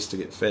cassowaries that used to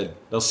get fed.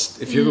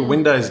 If you have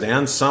windows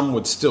down, some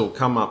would still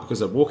come up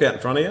because they'd walk out in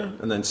front of you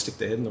and then stick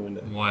their head in the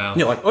window. Wow. And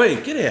you're like, oi,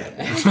 get out.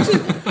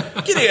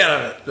 Get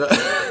out of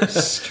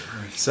it.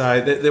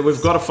 So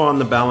we've got to find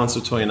the balance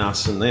between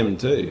us and them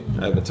too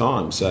over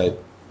time. So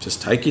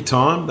just take your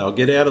time. They'll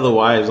get out of the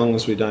way as long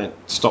as we don't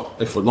stop,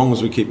 as long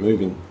as we keep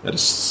moving at a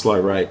slow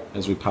rate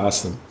as we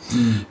pass them.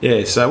 I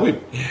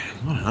don't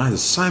know,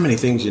 there's so many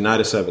things you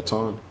notice over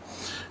time.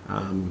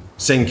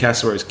 Seeing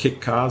cassowaries kick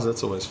cars,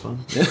 that's always fun.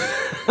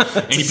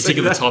 Any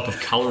particular type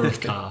of colour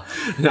of car?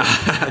 No,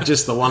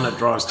 just the one that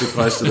drives too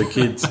close to the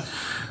kids.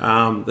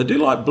 They do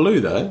like blue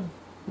though.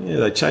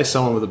 Yeah, they chased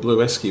someone with a blue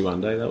esky one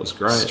day. That was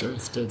great.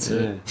 That's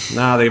it.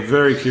 No, they're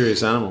very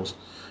curious animals.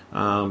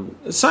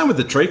 Same with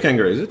the tree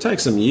kangaroos. It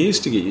takes them years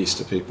to get used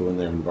to people in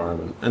their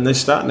environment. And they're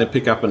starting to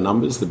pick up in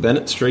numbers, the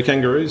Bennett's tree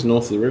kangaroos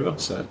north of the river.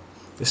 So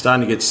they're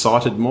starting to get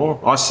sighted more.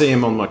 I see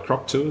them on my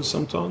croc tours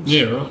sometimes.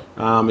 Yeah,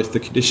 right. If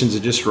the conditions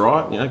are just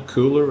right,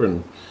 cooler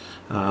and,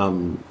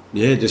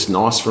 just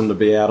nice for them to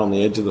be out on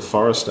the edge of the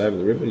forest over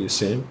the river, you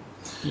see them.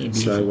 Yeah,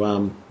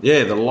 so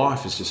the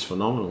life is just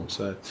phenomenal.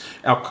 So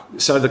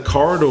the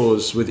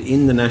corridors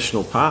within the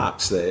national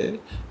parks there,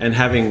 and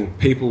having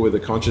people with a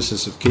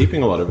consciousness of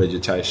keeping a lot of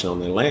vegetation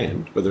on their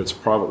land, whether it's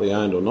privately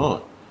owned or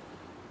not,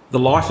 the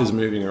life is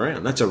moving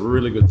around. That's a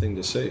really good thing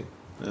to see.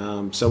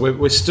 So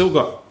we've still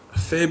got a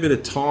fair bit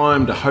of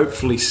time to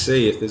hopefully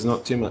see, if there's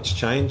not too much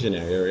change in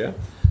our area,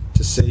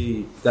 to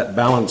see that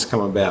balance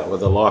come about where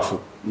the life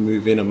will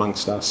move in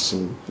amongst us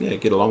and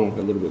get along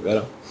a little bit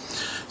better.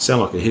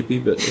 Sound like a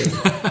hippie, but yeah.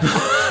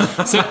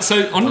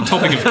 so on the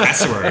topic of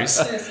cassowaries,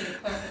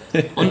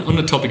 on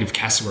the topic of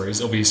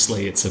cassowaries,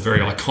 obviously it's a very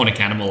iconic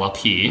animal up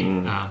here.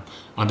 I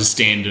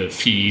understand a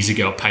few years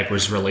ago a paper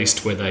was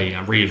released where they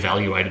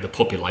re-evaluated the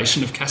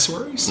population of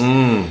cassowaries,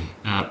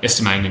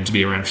 estimating them to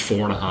be around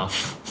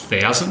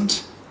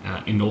 4,500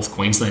 in North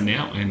Queensland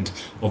now. And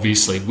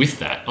obviously with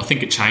that, I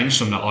think it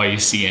changed on the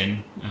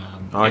IUCN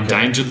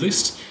endangered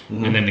list.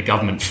 And then the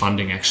government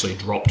funding actually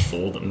dropped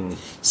for them.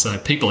 So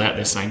people out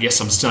there saying, yes,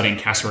 I'm studying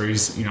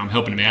cassowaries, I'm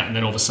helping them out. And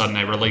then all of a sudden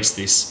they released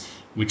this,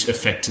 which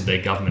affected their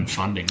government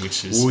funding,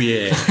 which is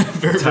very,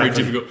 very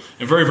difficult.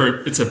 And very,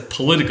 very, it's a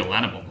political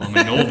animal. I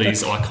mean, all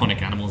these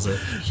iconic animals are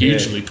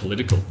hugely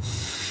political.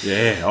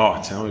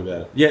 Yeah, tell me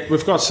about it. Yeah,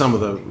 we've got some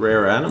of the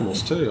rarer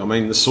animals too. I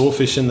mean, the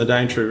sawfish in the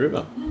Daintree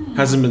River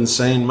hasn't been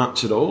seen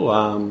much at all.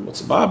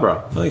 What's it,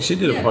 Barbara? I think she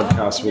did a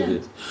podcast with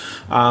it.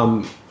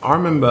 I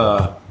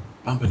remember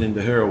bumping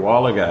into her a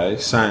while ago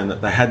saying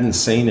that they hadn't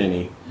seen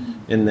any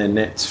in their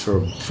nets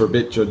for a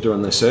bit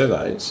doing their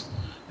surveys.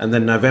 And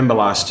then November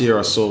last year,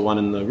 I saw one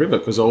in the river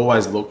because I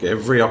always look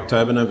every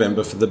October,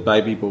 November for the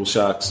baby bull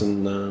sharks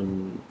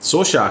and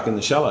saw shark in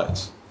the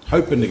shallows,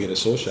 hoping to get a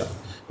saw shark.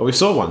 But we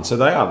saw one, so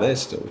they are there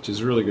still, which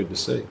is really good to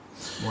see.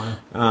 Wow.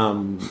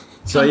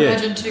 Can't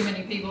imagine too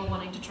many people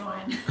wanting to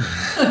try and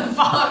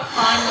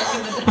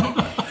find them in the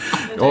day.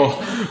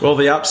 Well,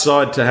 the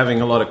upside to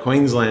having a lot of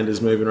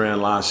Queenslanders moving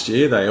around last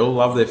year, they all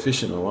love their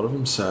fishing, a lot of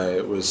them. So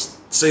it was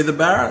see the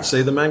barra,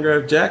 see the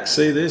mangrove jack,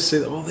 see this, see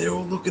that. Oh, they're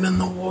all looking in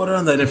the water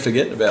and they're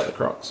forgetting about the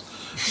crocs.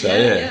 So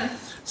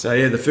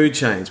So the food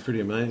chain's pretty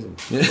amazing.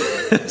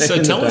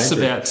 So tell us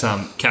about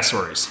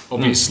cassowaries.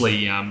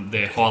 Obviously,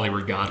 they're highly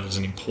regarded as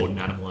an important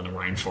animal in a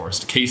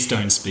rainforest, a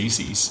keystone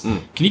species.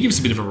 Can you give us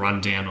a bit of a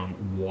rundown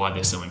on why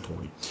they're so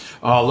important?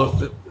 Oh,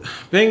 look,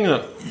 being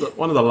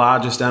one of the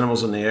largest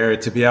animals in the area,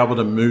 to be able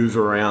to move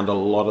around a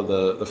lot of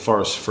the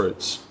forest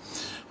fruits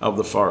of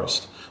the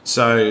forest.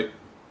 So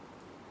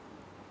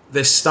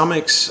their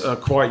stomachs are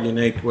quite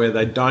unique where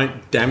they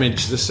don't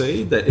damage the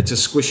seed. It's a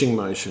squishing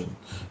motion.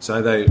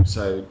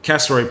 So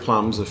cassowary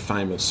plums are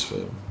famous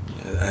for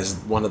as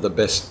one of the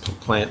best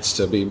plants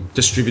to be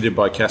distributed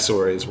by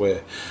cassowaries,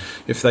 where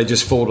if they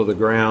just fall to the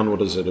ground,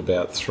 what is it,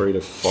 about 3 to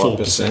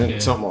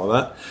 5%, something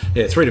like that?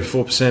 Yeah, 3 to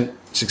 4%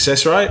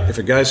 success rate. If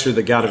it goes through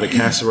the gut of a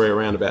cassowary,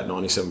 around about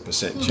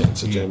 97%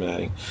 chance of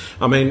germinating.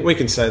 I mean, we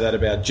can say that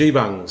about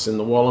geebungs in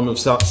the Wallam of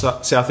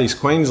southeast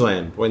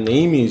Queensland. When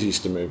the emus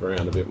used to move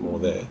around a bit more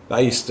there,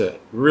 they used to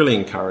really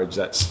encourage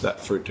that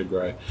fruit to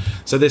grow.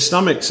 So their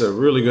stomachs are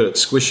really good at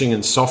squishing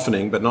and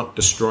softening, but not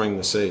destroying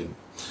the seed.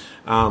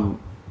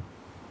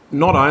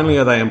 Not only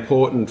are they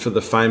important for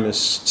the famous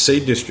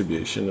seed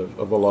distribution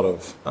of a lot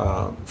of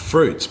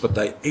fruits, but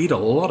they eat a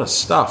lot of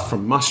stuff,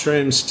 from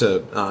mushrooms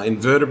to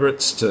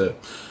invertebrates to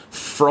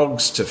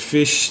frogs to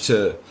fish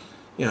to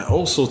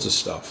all sorts of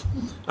stuff.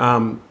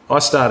 I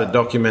started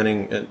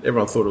documenting, and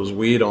everyone thought it was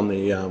weird on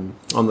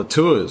the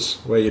tours,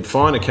 where you'd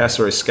find a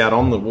cassowary scat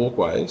on the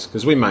walkways,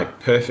 because we make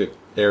perfect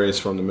areas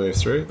for them to move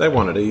through. They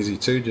want it easy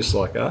too, just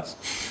like us.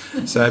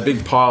 So a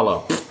big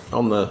pile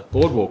on the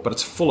boardwalk, but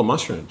it's full of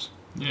mushrooms.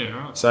 Yeah,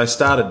 right. So I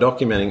started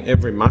documenting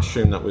every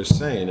mushroom that we've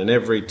seen, and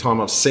every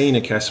time I've seen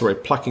a cassowary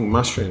plucking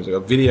mushrooms, I've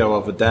got a video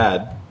of a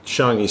dad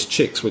showing his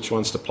chicks which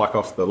ones to pluck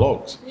off the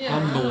logs. Yeah.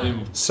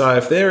 Unbelievable. So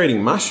if they're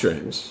eating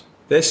mushrooms,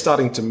 they're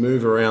starting to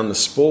move around the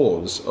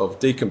spores of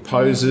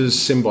decomposers,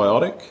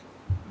 symbiotic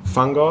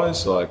fungi.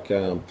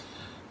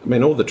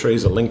 All the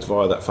trees are linked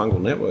via that fungal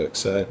network.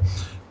 So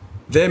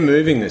they're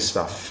moving this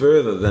stuff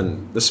further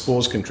than the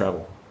spores can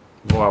travel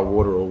via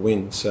water or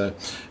wind. So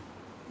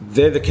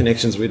they're the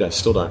connections we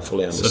still don't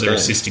fully understand. So they're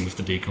assisting with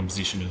the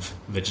decomposition of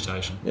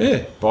vegetation.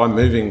 Yeah, by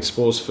moving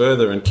spores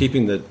further and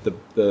keeping the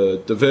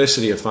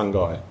diversity of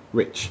fungi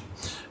rich.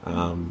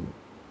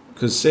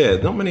 Because,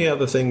 not many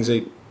other things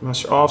eat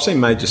mushrooms. I've seen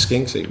major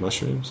skinks eat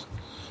mushrooms.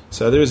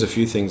 So there is a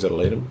few things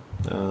that'll eat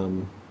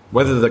them.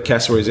 Whether the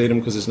cassowaries eat them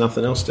because there's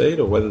nothing else to eat,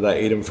 or whether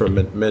they eat them for a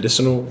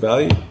medicinal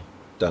value,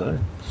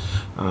 don't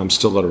know.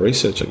 Still a lot of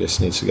research, I guess,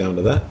 needs to go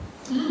into that.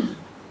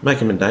 Make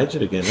them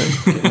endangered again,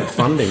 eh?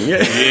 Funding,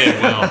 yeah.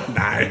 Yeah, well.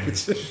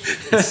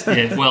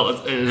 No. Well,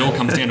 it all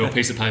comes down to a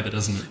piece of paper,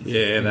 doesn't it?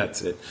 Yeah,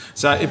 that's it.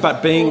 So,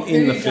 but being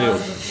in the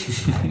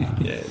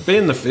field. Be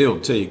in the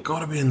field too. You've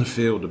got to be in the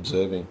field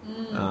observing.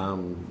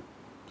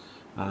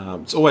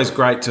 It's always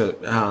great to,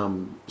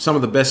 some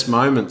of the best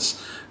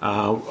moments,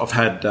 I've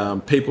had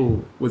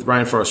people with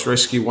Rainforest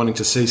Rescue wanting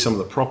to see some of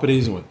the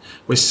properties, and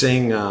we're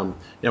seeing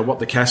what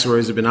the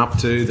cassowaries have been up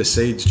to, the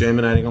seeds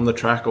germinating on the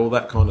track, all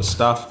that kind of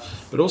stuff.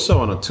 But also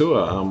on a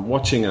tour,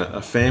 watching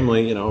a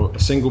family, a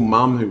single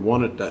mum who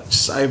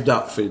saved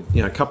up for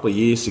a couple of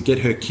years to get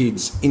her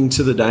kids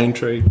into the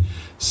Daintree,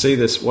 see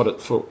it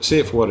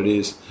for what it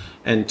is,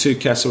 and 2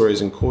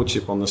 cassowaries in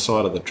courtship on the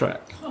side of the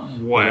track.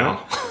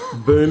 Wow.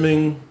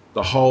 Booming.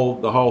 The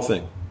whole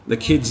thing. The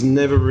kids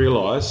never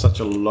realised such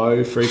a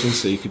low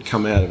frequency could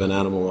come out of an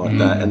animal like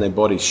that, and their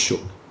bodies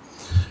shook.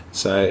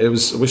 So it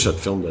was. I wish I'd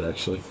filmed it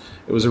actually.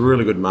 It was a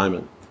really good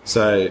moment.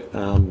 So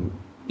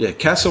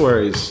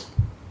cassowaries.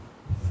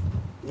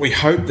 We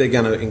hope they're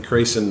going to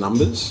increase in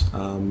numbers.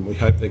 We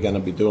hope they're going to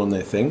be doing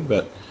their thing,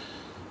 but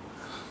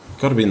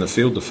got to be in the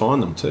field to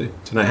find them too,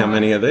 to know how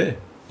many are there.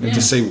 And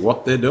to see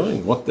what they're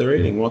doing, what they're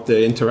eating, what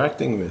they're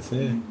interacting with.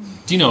 Yeah.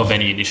 Do you know of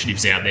any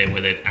initiatives out there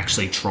where they're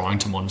actually trying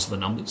to monitor the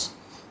numbers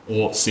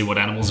or see what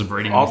animals are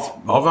breeding? I've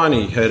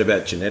only heard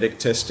about genetic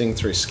testing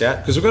through SCAT,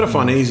 because we've got to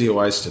find easier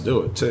ways to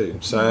do it too.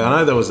 So I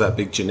know there was that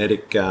big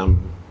genetic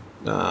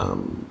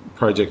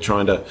project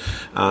trying to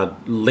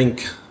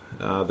link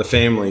the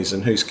families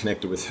and who's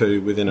connected with who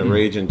within a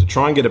region to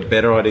try and get a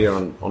better idea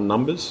on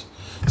numbers.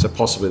 So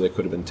possibly there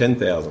could have been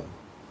 10,000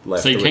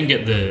 left. So you can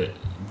get the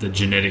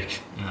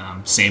genetic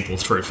sample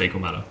through fecal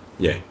matter.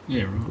 Yeah.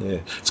 Yeah, right. Yeah.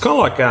 It's kind of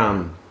like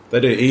they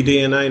do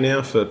eDNA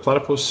now for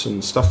platypus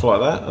and stuff like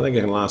that. I think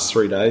it can last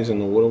 3 days in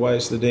the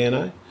waterways, the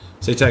DNA.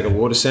 So you take a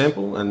water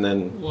sample, and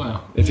then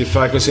if you're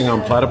focusing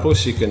on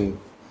platypus, you can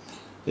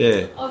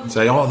Yeah.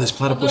 Say, there's I've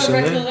platypus got a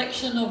in there.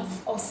 recollection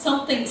of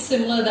something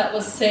similar that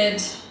was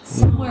said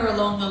somewhere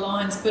along the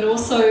lines, but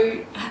also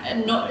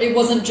it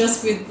wasn't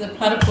just with the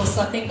platypus.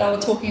 I think they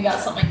were talking about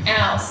something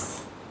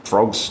else.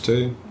 Frogs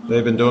too.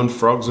 They've been doing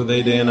frogs with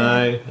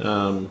eDNA.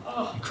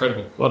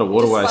 Incredible. A lot of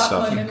waterway Just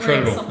stuff. sparked my memory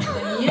of Incredible.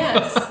 something then.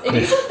 Yes, it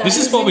isn't that. This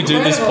is It's why we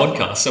do this incredible.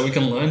 podcast, so we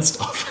can learn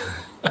stuff.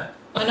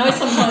 I know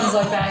sometimes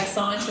I bag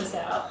scientists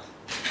out,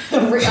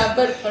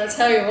 but I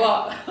tell you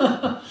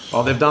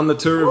what. They've done the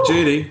tour of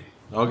duty.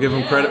 I'll give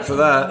them credit for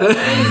that.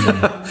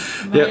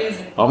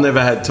 Amazing. I've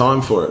never had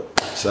time for it.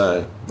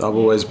 So I've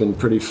always been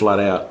pretty flat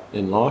out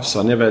in life. So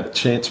I never had a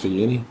chance for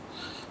uni.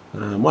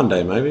 One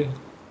day maybe.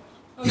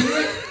 Oh,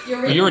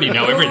 You already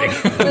know everything.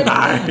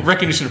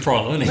 Recognition of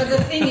prior learning. But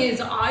the thing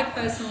is, I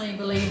personally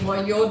believe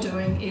what you're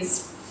doing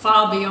is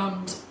far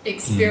beyond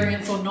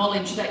experience or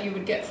knowledge that you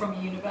would get from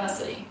a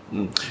university.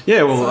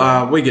 Yeah,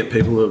 well, we get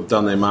people who have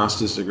done their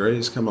master's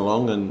degrees come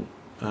along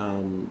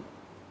and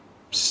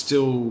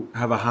still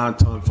have a hard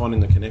time finding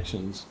the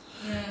connections.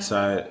 Yeah.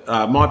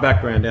 So my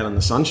background down on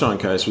the Sunshine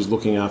Coast was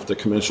looking after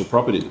commercial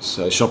properties,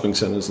 so shopping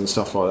centres and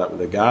stuff like that with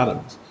their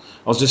gardens.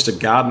 I was just a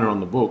gardener on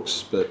the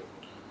books, but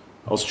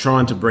I was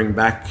trying to bring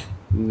back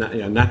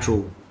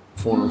natural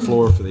fauna and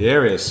flora for the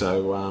area.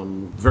 So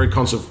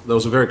there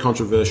was a very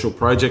controversial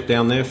project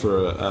down there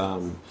for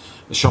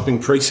a shopping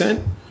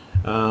precinct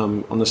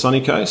on the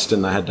sunny coast,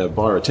 and they had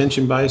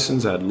bioretention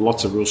basins. They had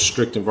lots of real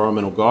strict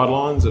environmental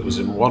guidelines. It was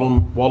in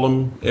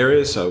Wallam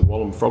areas, so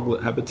Wallam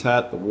froglet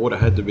habitat. The water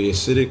had to be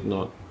acidic,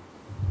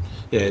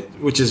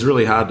 which is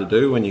really hard to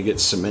do when you get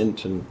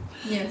cement and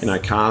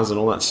cars and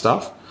all that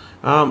stuff.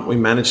 We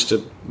managed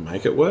to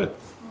make it work.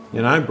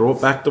 Brought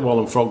back the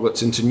Wallam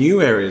froglets into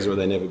new areas where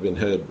they'd never been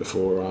heard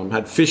before.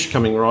 Had fish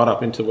coming right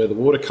up into where the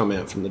water come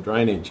out from the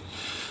drainage.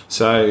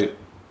 So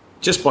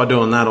just by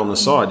doing that on the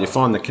side, you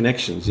find the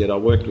connections. Yet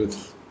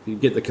you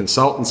get the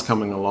consultants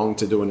coming along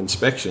to do an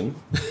inspection,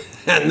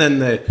 and then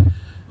they're,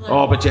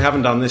 but you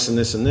haven't done this and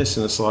this and this,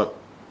 and it's like,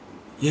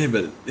 yeah,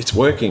 but it's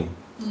working.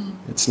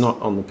 It's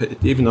not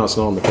even though it's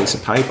not on the piece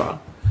of paper.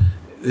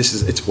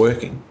 It's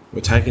working. We're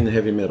taking the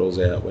heavy metals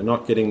out. We're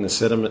not getting the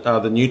sediment,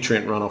 the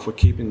nutrient runoff. We're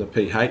keeping the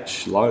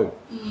pH low.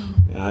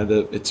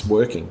 It's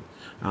working.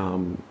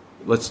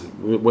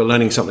 We're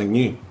learning something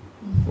new,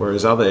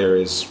 whereas other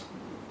areas,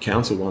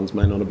 council ones,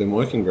 may not have been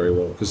working very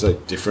well because they're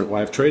a different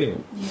way of treating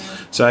them. Yeah.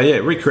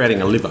 So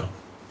recreating a liver.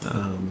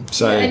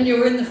 And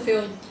you're in the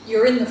field.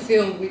 You're in the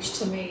field, which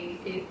to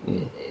me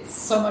it's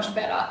so much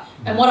better.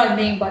 And what I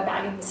mean by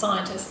bagging the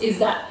scientists is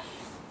that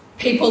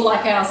people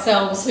like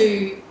ourselves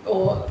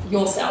or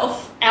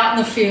yourself, out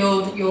in the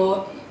field,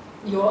 you're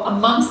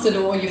amongst it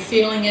all, you're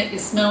feeling it, you're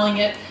smelling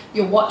it,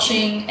 you're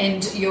watching,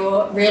 and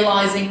you're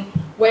realising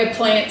where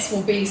plants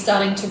will be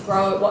starting to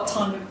grow at what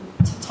time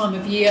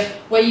of year,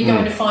 where you're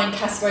going to find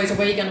cassowaries or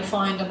where you're going to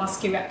find a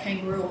musky rat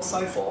kangaroo or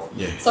so forth.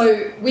 Yeah.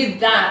 So with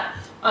that,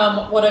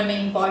 what I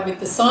mean by with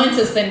the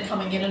scientists then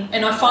coming in,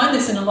 and I find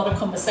this in a lot of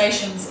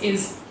conversations,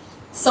 is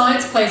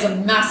science plays a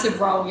massive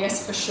role,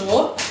 yes, for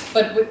sure,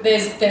 but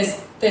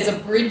there's a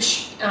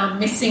bridge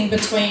missing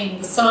between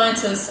the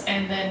scientists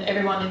and then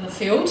everyone in the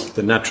field.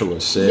 The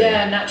naturalists,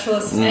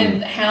 naturalists,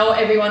 and how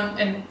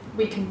and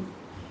we can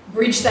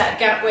bridge that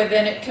gap where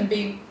then it can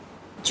be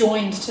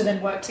joined to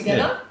then work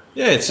together.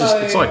 Yeah, it's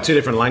like two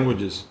different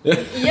languages.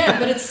 Yeah,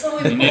 but it's so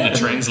important. You need a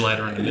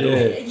translator in the middle.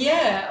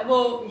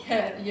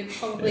 You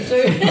probably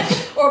do.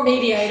 Or a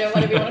mediator,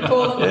 whatever you want to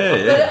call them.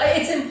 But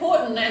it's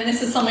important, and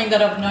this is something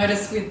that I've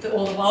noticed with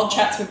all the wild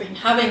chats we've been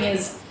having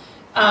is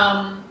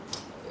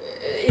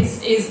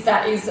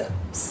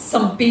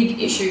some big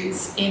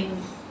issues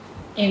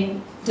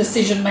in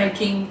decision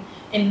making,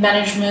 in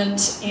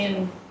management,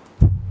 in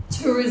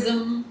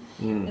tourism.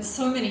 There's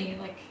so many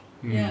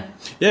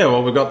Yeah,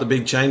 well, we've got the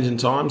big change in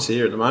times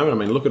here at the moment. I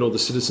mean, look at all the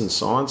citizen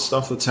science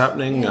stuff that's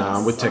happening.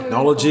 With so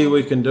technology, cool.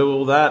 we can do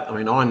all that. I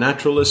mean,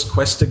 iNaturalist,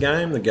 Questa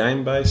game, the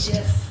game-based.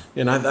 Yes.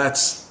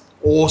 That's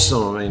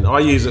awesome. I mean, I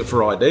use it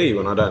for ID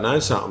when I don't know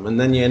something. And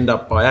then you end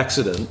up by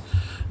accident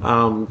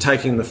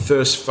taking the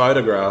first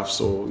photographs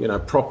or,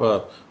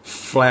 proper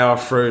flower,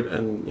 fruit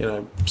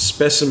and,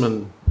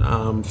 specimen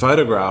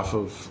photograph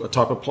of a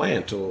type of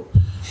plant. Or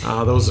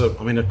there was a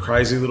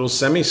crazy little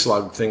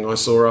semi-slug thing I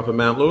saw up at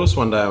Mount Lewis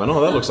one day. I went,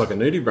 that looks like a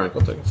nudibranch.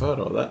 I'll take a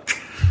photo of that.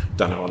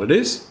 Don't know what it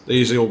is. They're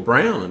usually all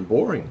brown and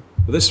boring.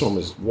 But this one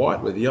was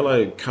white with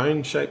yellow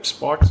cone-shaped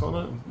spikes on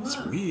it. It's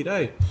weird,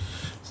 eh?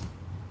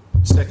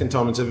 Second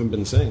time it's ever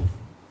been seen.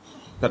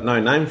 But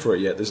no name for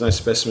it yet. There's no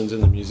specimens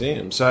in the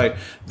museum. So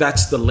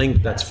that's the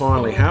link that's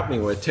finally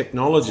happening where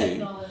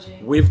technology.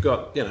 We've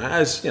got,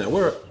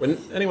 when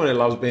anyone who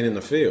loves being in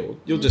the field,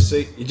 you'll just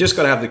see, you just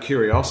got to have the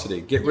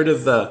curiosity. Get rid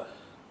of the,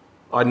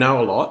 I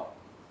know a lot.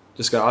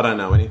 Just go, I don't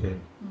know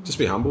anything. Just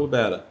be humble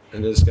about it.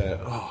 And just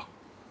go,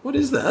 what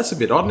is that? That's a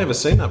bit, I'd never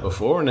seen that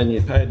before. And then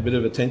you pay a bit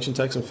of attention,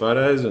 take some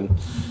photos, and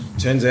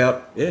turns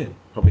out,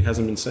 probably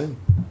hasn't been seen.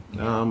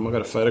 I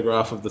got a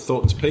photograph of the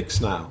Thornton's Peak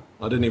snail.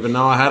 I didn't even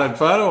know I had a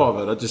photo of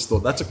it. I just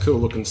thought, that's a cool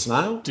looking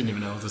snail. Didn't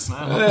even know it was a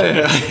snail.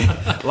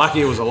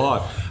 Lucky it was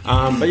alive.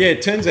 But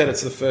it turns out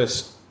it's the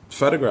first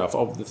photograph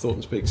of the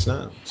Thorntons Peak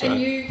snail. So,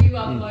 And you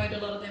upload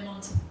a lot of them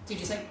onto, did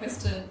you say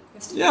Questa?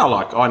 yeah,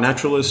 like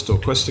iNaturalist or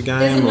Questa Game.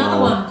 There's another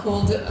or, one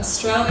called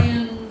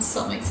Australian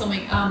something.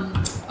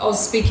 I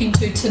was speaking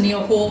to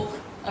Tennille Hawke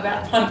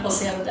about platypus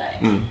the other day,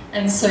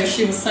 and so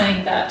she was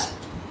saying that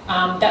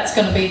that's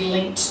going to be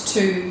linked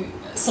to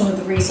some of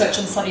the research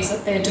and studies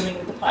that they're doing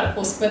with the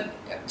platypus. But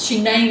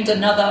she named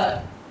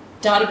another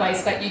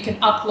database that you can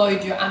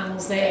upload your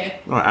animals there.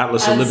 Right,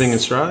 Atlas of Living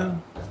Australia?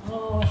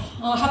 Oh,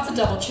 I'll have to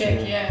double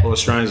check, yeah. Or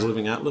Australia's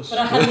Living Atlas? But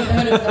I hadn't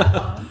heard of that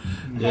one.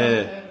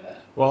 Yeah.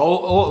 Well,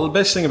 all the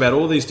best thing about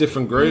all these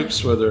different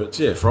groups, whether it's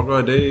Frog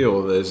ID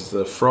or there's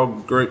the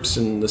frog groups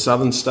in the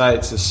southern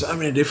states, there's so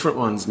many different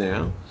ones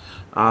now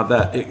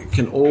that it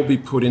can all be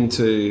put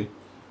into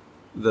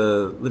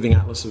the Living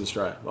Atlas of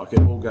Australia. Like,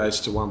 it all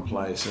goes to one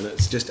place, and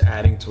it's just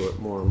adding to it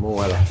more and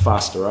more at a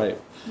faster rate.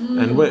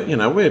 And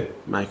we're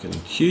making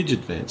huge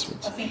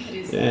advancements. I think it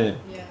is. Yeah.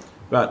 Yeah.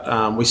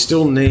 But we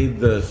still need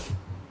the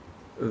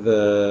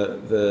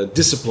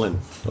discipline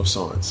of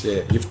science.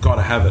 Yeah, you've got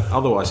to have it.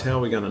 Otherwise, how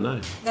are we going to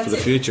know That's for the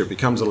it. future? It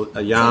becomes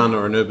a yarn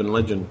or an urban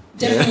legend.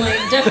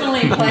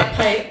 Definitely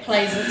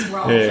plays its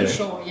role Yeah. for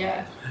sure.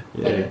 Yeah.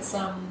 Yeah. But it's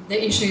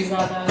the issues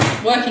are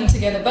the working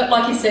together. But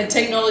like you said,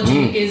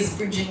 technology is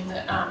bridging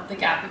the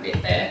gap a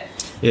bit there.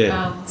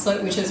 Yeah.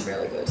 So which is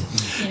really good.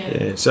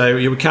 Yeah. Yeah. So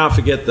we can't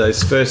forget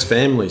those first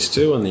families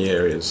too in the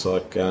areas,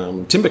 like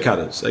timber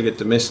cutters. They get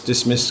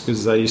dismissed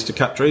because they used to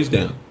cut trees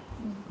down.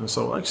 And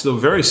so actually,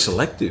 they're very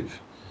selective.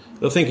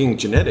 They're thinking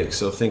genetics.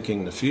 They're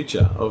thinking the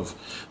future of.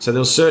 So there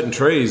were certain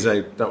trees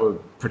that were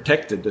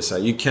protected to say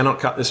you cannot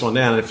cut this one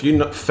down. And if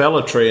you fell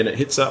a tree and it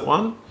hits that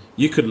one,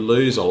 you could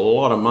lose a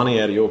lot of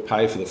money out of your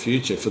pay for the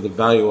future for the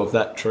value of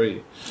that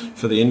tree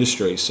for the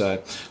industry.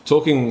 So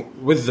talking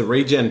with the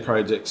regen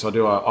projects, I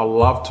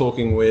love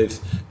talking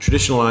with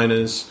traditional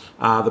owners,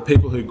 the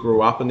people who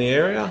grew up in the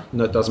area.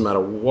 And it doesn't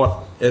matter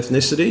what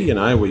ethnicity,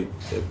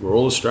 we're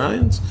all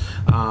Australians.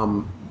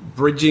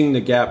 Bridging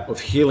the gap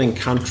of healing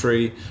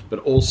country, but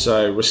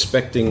also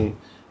respecting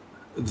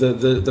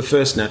the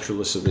first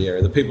naturalists of the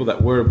area, the people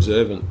that were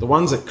observant, the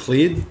ones that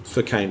cleared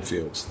for cane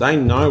fields. They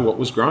know what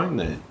was growing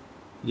there.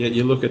 Yet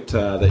you look at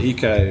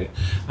the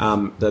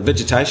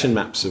vegetation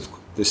maps of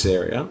this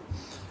area,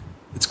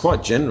 it's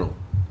quite general.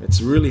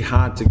 It's really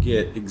hard to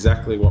get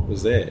exactly what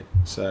was there.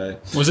 So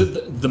was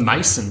it the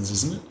Masons,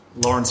 isn't it?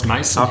 Lawrence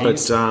Mason. Up at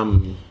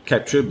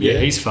Cape Trib, yeah.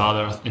 His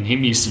father and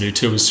him used to do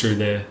tours through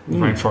the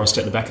rainforest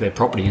at the back of their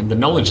property, and the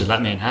knowledge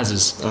that man has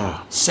is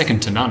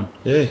second to none.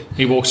 Yeah.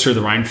 He walks through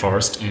the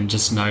rainforest and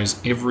just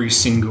knows every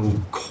single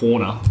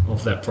corner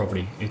of that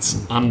property.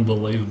 It's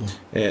unbelievable.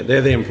 Yeah,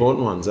 they're the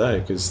important ones,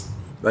 because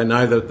they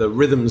know the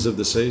rhythms of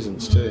the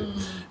seasons too.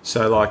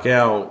 So like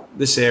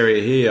this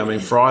area here,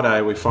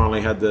 Friday we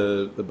finally had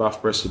the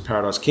buff-breasted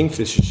paradise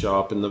kingfisher show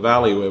up in the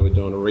valley where we're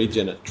doing a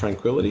regen at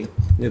Tranquility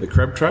near the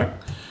Crab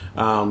Track.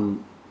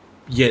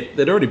 Yet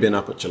they'd already been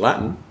up at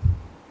Gelatin,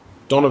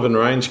 Donovan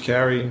Range,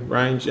 Carey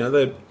Range.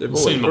 They've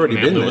already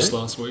been there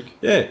last week.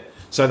 Yeah,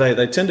 so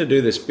they tend to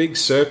do this big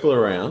circle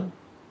around,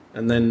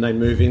 and then they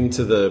move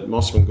into the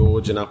Mossman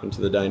Gorge and up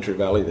into the Daintree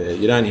Valley. There,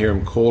 you don't hear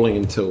them calling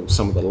until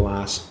some of the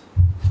last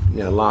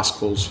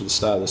calls for the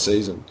start of the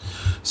season.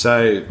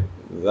 So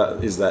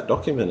is that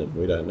documented?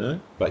 We don't know,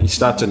 but you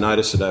start to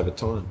notice it over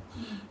time.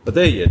 But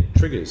there you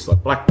triggers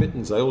like black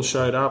bittens, they all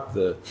showed up.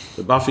 The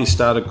buffies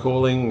started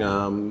calling.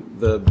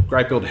 The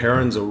great-billed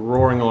herons are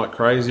roaring like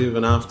crazy of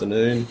an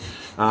afternoon.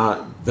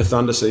 The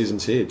thunder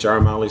season's here.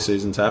 Jarramali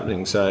season's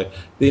happening. So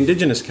the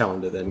indigenous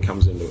calendar then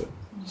comes into it.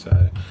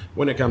 So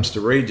when it comes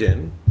to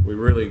regen, we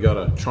really got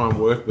to try and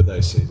work with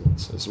those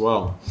seasons as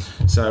well.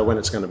 So when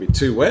it's going to be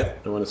too wet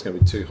and when it's going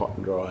to be too hot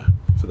and dry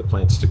for the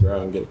plants to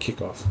grow and get a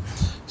kick-off.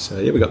 So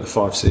yeah, we've got the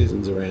 5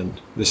 seasons around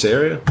this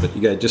area, but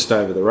you go just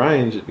over the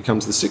range, it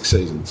becomes the 6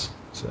 seasons.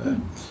 So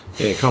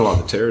yeah, kind of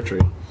like the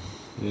territory.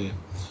 Yeah.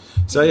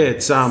 So yeah,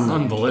 it's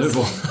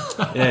unbelievable.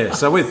 Yeah,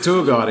 so with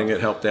tour guiding,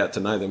 it helped out to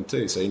know them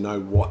too, so you know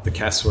what the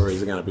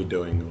cassowaries are going to be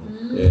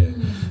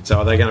doing. So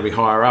are they going to be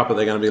higher up? Are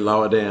they going to be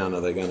lower down?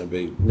 Are they going to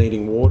be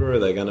needing water? Are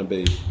they going to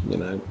be,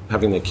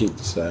 having their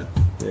kids? So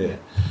yeah,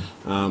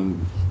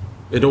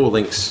 it all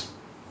links.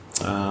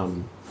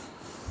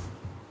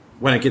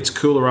 When it gets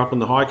cooler up in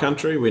the high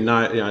country, we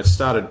know, it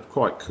started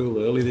quite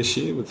cool early this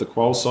year with the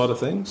quail side of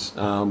things.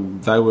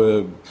 They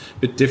were a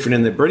bit different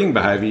in their breeding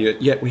behaviour,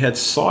 yet we had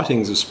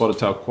sightings of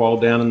spotted-tailed quail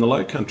down in the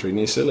low country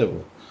near sea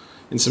level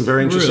in some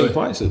very interesting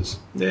places.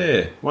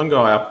 Yeah, one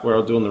guy up where I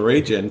was doing the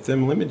regen,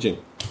 thermal imaging,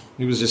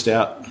 he was just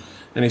out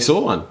and he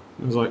saw one.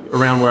 It was like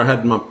around where I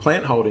had my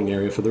plant holding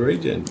area for the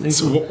regen.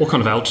 So what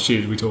kind of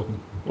altitude are we talking?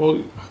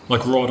 Well,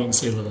 like right on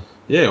sea level?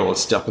 Yeah, well,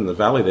 it's up in the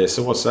valley there.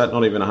 So what's that?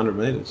 Not even 100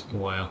 metres.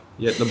 Wow.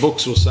 Yet the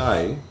books will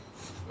say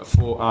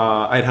for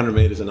 800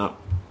 metres and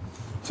up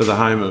for the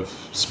home of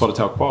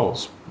spotted-tailed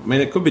quails.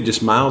 It could be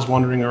just males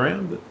wandering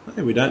around, but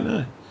hey, we don't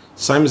know.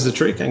 Same as the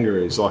tree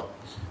kangaroos. Like,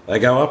 they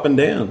go up and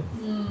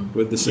down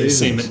with the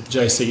seasons. You see them at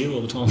JCU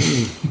all the time.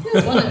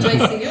 There's one at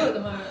JCU at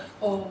the moment.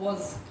 Or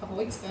was a couple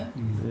of weeks ago.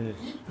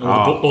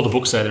 All the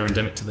books say they're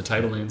endemic to the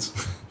tablelands.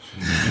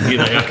 Here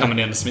they are coming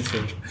down to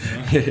Smithfield.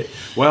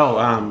 Well,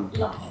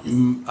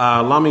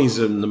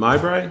 Lummies in the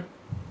Mowbray.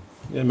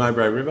 Yeah,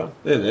 Mowbray River.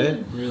 They're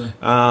there. Really?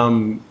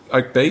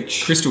 Oak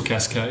Beach. Crystal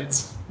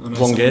Cascades.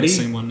 Wongetti. I've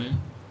seen one now.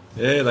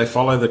 Yeah, they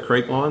follow the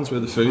creek lines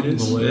where the food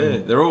is. Yeah,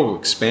 they're all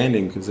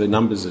expanding because their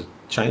numbers are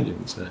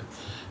changing. So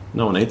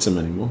no one eats them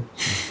anymore.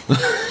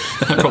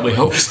 That probably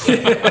helps.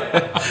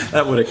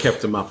 That would have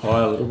kept them up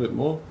high a little bit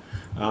more.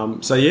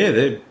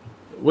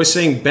 We're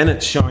seeing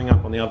Bennetts showing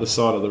up on the other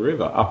side of the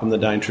river, up in the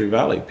Daintree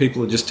Valley.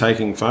 People are just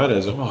taking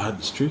photos of, I had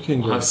this true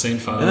kangaroo. I've seen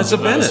photos and it's a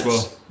of that Bennetts. as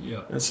well.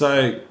 Yeah. And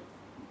so,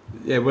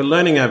 we're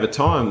learning over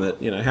time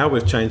that, how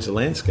we've changed the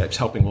landscape's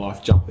helping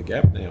life jump the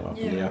gap now up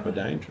in the upper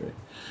Daintree.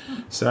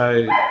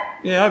 So,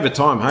 over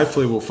time,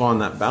 hopefully we'll find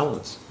that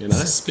balance, So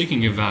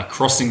speaking of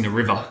crossing the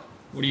river,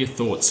 what are your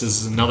thoughts? This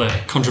is another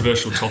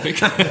controversial topic.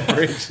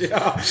 Bridge,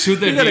 yeah. Should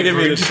there You're be going to a get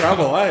me into bridge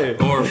trouble, eh?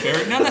 or a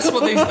ferry? No, that's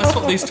what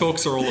these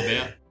talks are all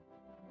about.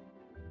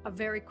 A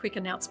very quick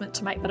announcement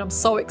to make, but I'm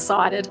so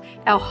excited.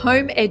 Our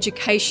home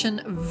education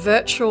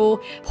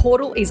virtual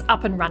portal is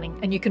up and running,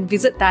 and you can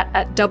visit that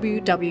at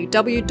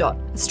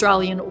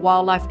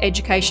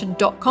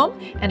www.australianwildlifeeducation.com.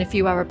 And if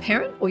you are a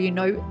parent or you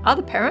know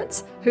other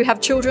parents who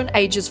have children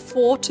ages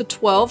 4 to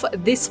 12,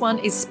 this one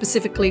is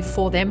specifically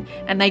for them,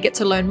 and they get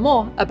to learn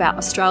more about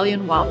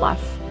Australian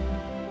wildlife.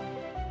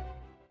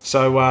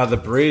 So the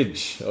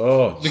bridge.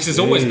 Because there's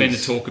always been a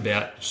talk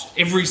about,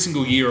 every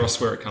single year I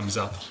swear it comes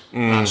up,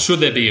 should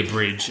there be a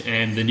bridge?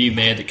 And the new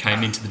mayor that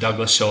came into the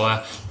Douglas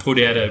Shire put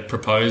out a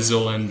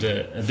proposal and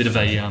a bit of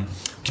a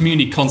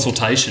community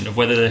consultation of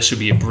whether there should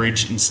be a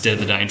bridge instead of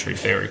the Daintree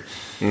Ferry.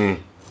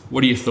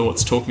 What are your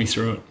thoughts? Talk me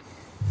through it.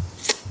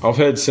 I've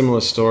heard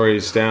similar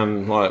stories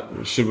down, like,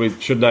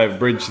 should they have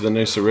bridged the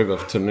Noosa River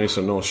to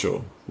Noosa North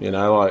Shore?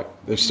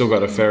 They've still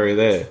got a ferry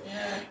there.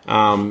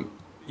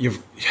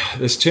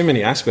 There's too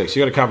many aspects.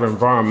 You've got to cover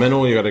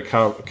environmental, you've got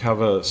to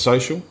cover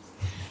social.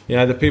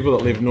 The people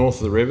that live north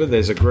of the river,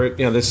 there's a group,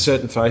 there's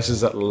certain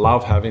faces that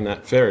love having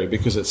that ferry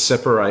because it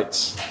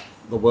separates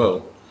the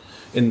world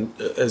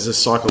as a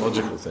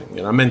psychological thing,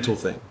 a mental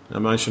thing,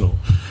 emotional.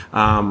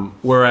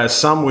 Whereas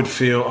some would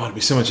feel, it'd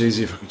be so much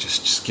easier if I could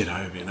just get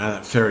over,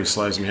 that ferry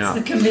slows me up.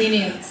 It's the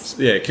convenience.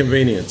 Yeah,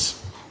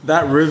 convenience.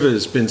 That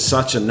river's been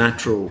such a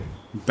natural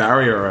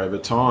barrier over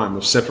time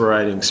of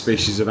separating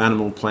species of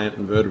animal, plant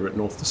and vertebrate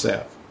north to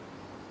south.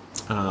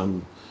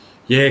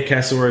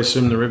 Cassowaries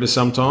swim the river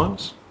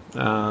sometimes.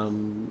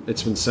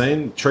 It's been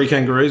seen. Tree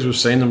kangaroos, we've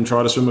seen them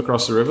try to swim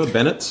across the river,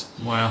 Bennetts.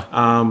 Wow.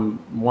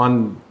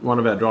 One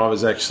of our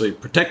drivers actually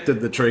protected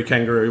the tree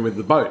kangaroo with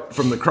the boat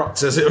from the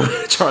crocs as it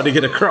tried to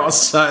get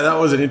across. So that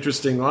was an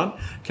interesting one.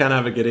 Can't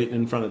have it get eaten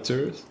in front of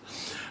tourists.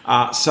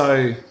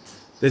 So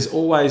there's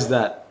always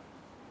that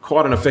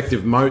quite an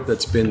effective moat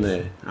that's been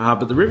there.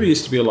 But the river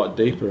used to be a lot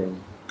deeper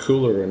and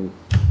cooler and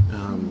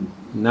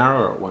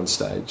narrower at one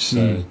stage.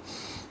 So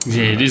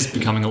it is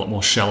becoming a lot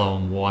more shallow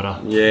and wider.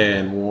 Yeah,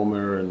 and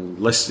warmer and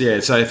less. Yeah,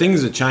 so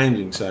things are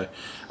changing. So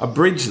a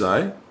bridge,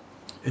 though,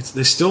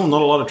 there's still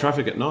not a lot of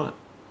traffic at night.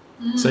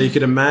 So you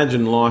could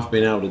imagine life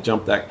being able to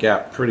jump that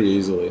gap pretty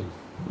easily.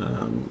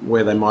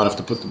 Where they might have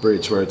to put the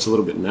bridge where it's a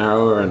little bit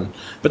narrower,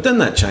 but then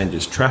that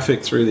changes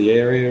traffic through the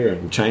area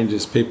and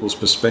changes people's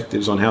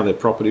perspectives on how their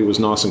property was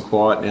nice and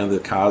quiet. Now the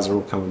cars are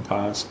all coming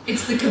past.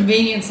 It's the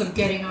convenience of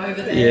getting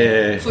over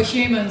there for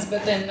humans,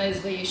 but then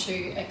there's the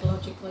issue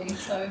ecologically.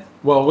 So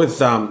with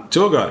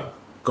tour guiding,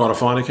 got to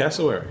find a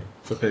cassowary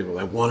for people.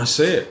 They want to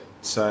see it.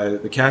 So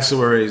the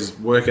cassowaries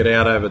work it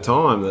out over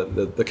time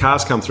that the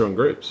cars come through in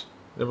groups.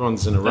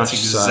 Everyone's in a rush.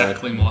 That's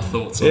exactly my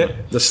thoughts on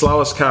it. The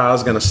slowest car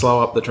is going to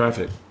slow up the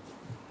traffic.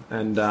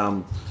 And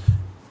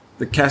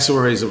the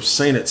cassowaries have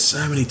seen it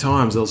so many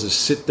times. They'll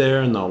just sit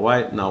there and they'll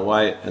wait,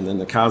 and then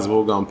the cars have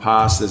all gone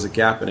past. There's a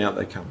gap and out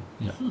they come.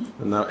 Yeah.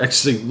 And they'll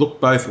actually look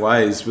both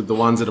ways with the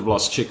ones that have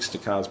lost chicks to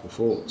cars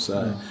before.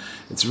 So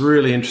it's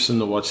really interesting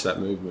to watch that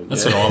movement.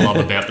 That's what I love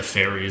about the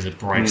ferry is it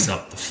breaks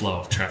up the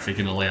flow of traffic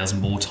and allows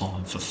more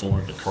time for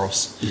fauna to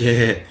cross.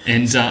 Yeah.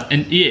 And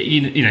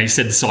you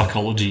said the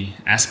psychology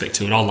aspect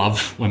to it. I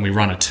love when we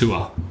run a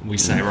tour. We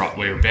say, right,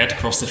 we're about to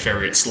cross the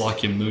ferry. It's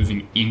like you're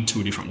moving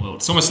into a different world.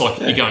 It's almost like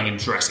you're going in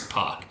Jurassic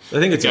Park. I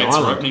think it's the an gates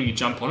island. are opening, you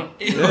jump on it.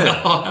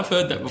 Yeah. I've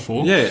heard that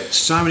before. Yeah,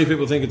 so many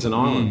people think it's an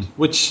island,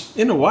 which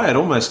in a way it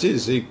almost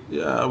is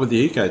with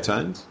the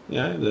ecotones.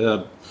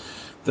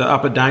 The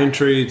upper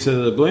Daintree to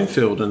the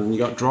Bloomfield, and you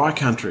got dry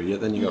country,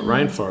 yet then you got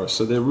rainforest.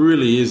 So there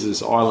really is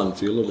this island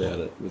feel about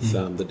it with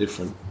the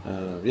different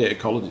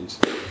ecologies.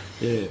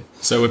 Yeah.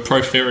 So we're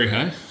pro ferry,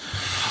 hey?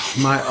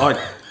 Mate,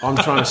 I'm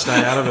trying to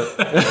stay out of it.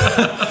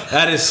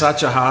 That is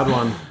such a hard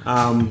one.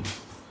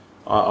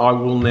 I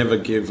will never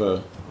give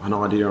an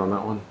idea on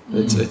that one.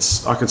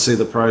 It's I can see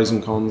the pros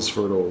and cons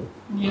for it all.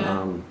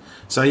 Yeah.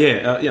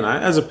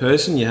 As a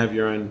person, you have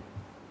your own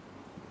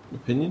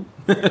opinion,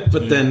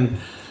 but then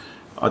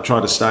I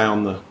try to stay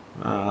on the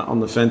on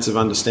the fence of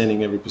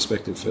understanding every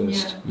perspective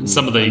first. Yeah. And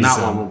some of these, and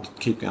that one will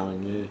keep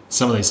going, yeah.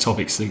 some of these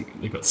topics,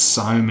 they've got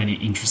so many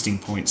interesting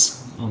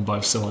points on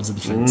both sides of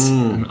the fence.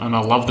 And I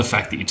love the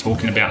fact that you're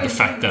talking about the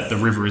fact that the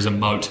river is a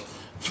moat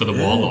for the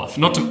wildlife.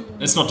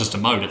 It's not just a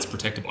moat; it's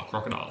protected by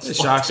crocodiles. There's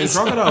sharks and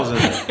crocodiles in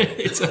there.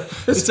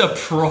 It's a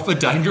proper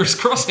dangerous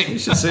crossing. You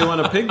should see when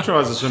a pig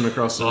tries to swim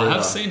across the river. I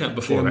have seen that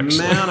before. The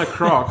Actually, amount of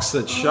crocs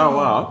that show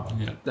up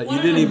that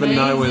you didn't even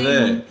know were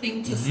there.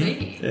 Thing to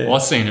see. Yeah. well,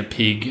 I've seen a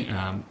pig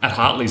at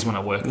Hartley's when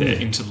I worked there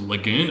into the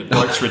lagoon. It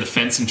broke through the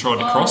fence and tried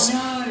to cross.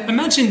 No.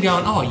 Imagine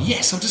going, oh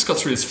yes, I've just got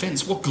through this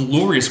fence. What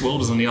glorious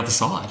world is on the other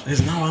side?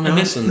 There's no one And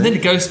else in then there.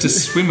 it goes to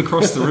swim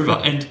across the river,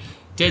 and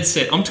dead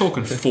set, I'm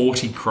talking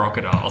 40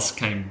 crocodiles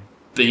came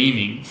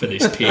beaming for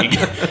this pig,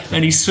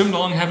 and he swam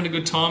along having a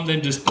good time,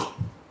 then just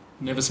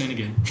never seen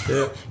again.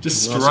 Yeah.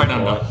 Just Nice straight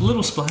and under. quiet.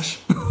 Little splash.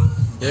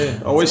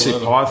 Yeah. Oh, we see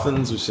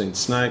pythons, we've seen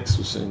snakes,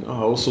 we've seen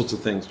all sorts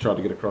of things try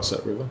to get across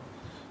that river.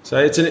 So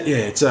it's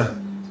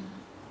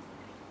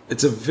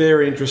a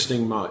very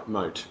interesting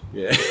moat.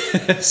 Yeah.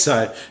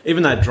 So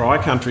even that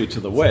dry country to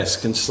the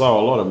west can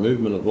slow a lot of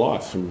movement of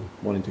life from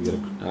wanting to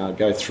get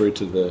go through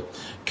to the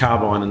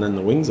Carbine and then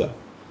the Windsor.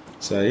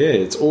 So yeah,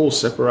 it's all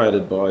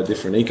separated by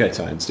different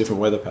ecotones, different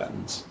weather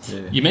patterns.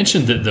 Yeah. You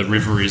mentioned that the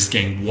river is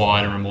getting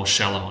wider and more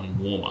shallow and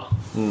warmer.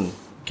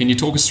 Can you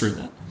talk us through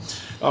that?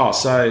 Oh,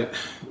 so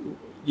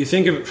you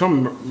think of it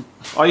from...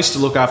 I used to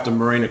look after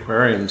marine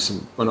aquariums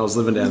when I was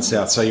living down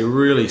south, so you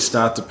really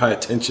start to pay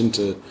attention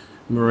to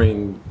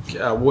marine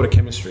water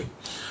chemistry.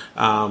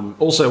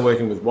 Also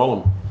working with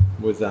Wallam,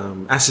 with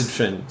acid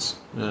fens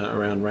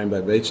around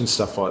Rainbow Beach and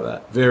stuff like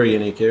that. Very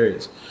unique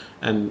areas.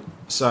 And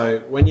so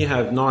when you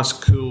have nice,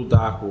 cool,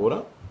 dark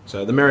water,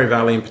 so the Mary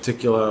Valley in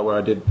particular, where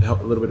I did a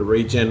little bit of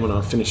regen when I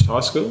finished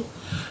high school,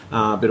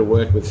 a bit of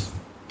work with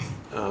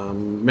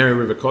Mary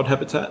River cod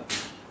habitat.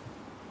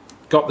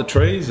 Got the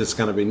trees, it's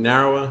going to be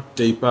narrower,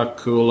 deeper,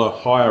 cooler,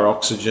 higher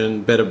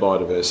oxygen, better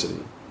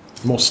biodiversity,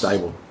 more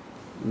stable,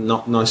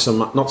 not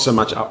so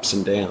much ups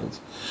and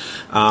downs.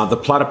 The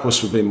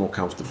platypus would be more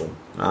comfortable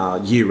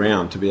year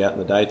round to be out in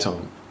the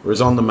daytime, whereas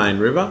on the main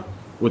river,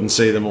 wouldn't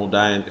see them all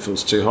day if it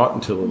was too hot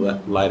until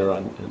later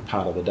on in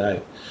part of the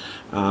day.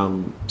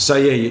 So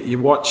yeah, you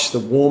watch the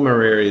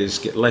warmer areas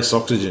get less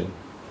oxygen.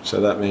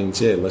 So that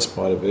means, less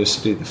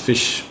biodiversity. The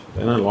fish,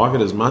 they don't like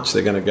it as much.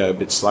 They're going to go a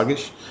bit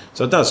sluggish.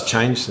 So it does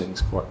change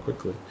things quite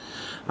quickly.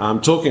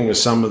 Talking with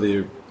some of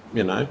the,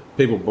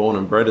 people born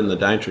and bred in the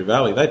Daintree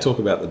Valley, they talk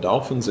about the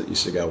dolphins that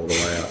used to go all the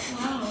way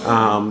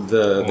up.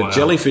 The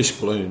jellyfish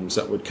blooms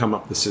that would come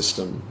up the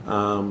system.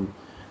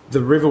 The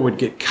river would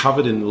get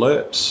covered in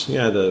lerps,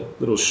 the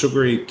little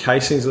sugary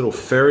casings, little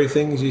fairy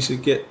things you used to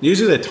get.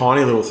 Usually they're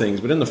tiny little things,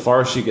 but in the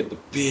forest you get the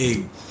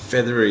big,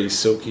 feathery,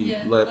 silky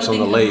lerps on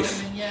the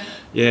leaf.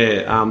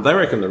 They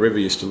reckon the river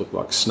used to look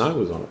like snow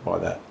was on it by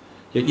that.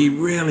 Yet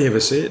you rarely ever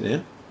see it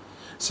now.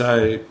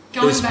 So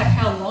Going back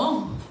how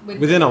long?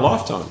 within a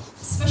lifetime.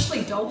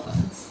 Especially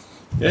dolphins.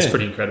 Yeah. That's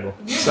pretty incredible.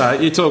 So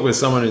you talk with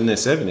someone in their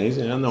 70s,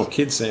 and they're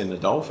kids seeing the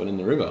dolphin in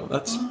the river.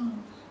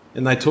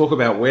 And they talk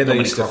about where they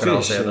used to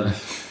fish.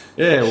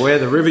 Where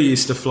the river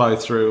used to flow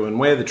through and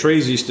where the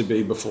trees used to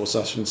be before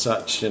such and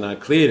such,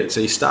 cleared it.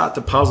 So you start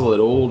to puzzle it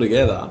all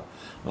together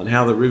on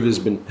how the river's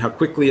been, how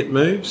quickly it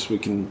moves.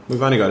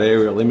 We've only got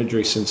aerial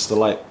imagery since the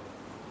late,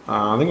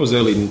 I think it was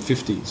early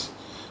 50s.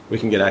 We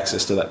can get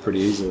access to that pretty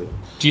easily.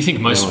 Do you think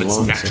most of it's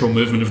natural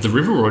movement of the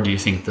river, or do you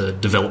think the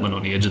development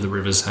on the edge of the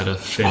rivers had a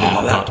fair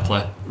bit of part to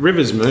play?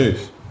 Rivers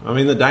move. I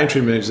mean, the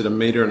Daintree moves at 1.5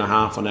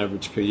 meters on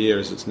average per year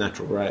as its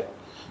natural rate.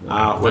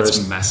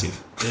 That's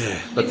massive.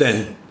 Yeah, but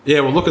then,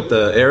 look at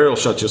the aerial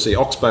shots. You'll see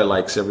oxbow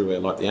lakes everywhere,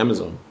 like the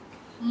Amazon.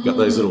 You've got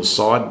those little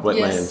side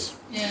wetlands.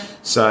 Yeah.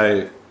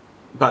 So,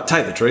 but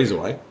take the trees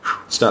away, it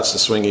starts to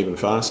swing even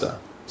faster.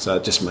 So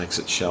it just makes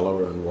it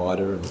shallower and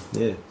wider.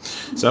 And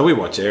so we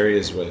watch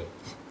areas where,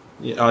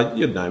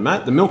 you'd know,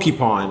 Matt, the milky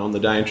pine on the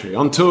Daintree.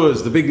 On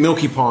tours, the big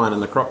milky pine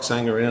and the crocs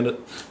hang around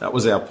it. That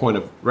was our point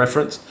of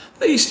reference.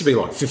 They used to be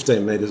like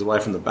 15 metres away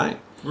from the bank.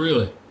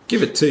 Really?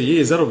 Give it 2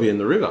 years, that'll be in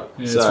the river.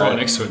 Yeah, it's right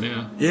next to it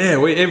now.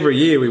 Yeah, every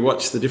year we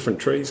watch the different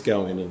trees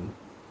go in, and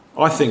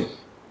I think,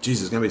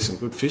 geez, there's going to be some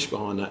good fish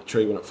behind that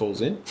tree when it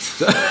falls in.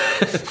 So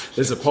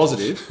there's a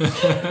positive.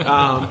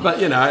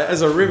 But,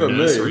 as a river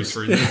moves,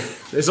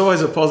 there's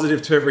always a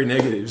positive to every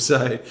negative.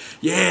 So,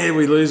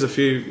 we lose a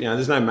few,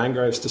 there's no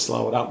mangroves to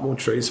slow it up, more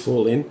trees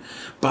fall in.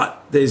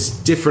 But there's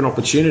different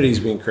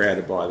opportunities being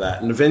created by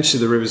that. And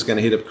eventually the river's going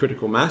to hit a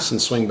critical mass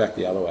and swing back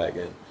the other way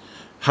again.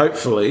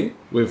 Hopefully,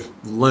 we've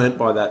learnt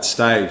by that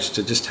stage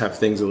to just have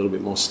things a little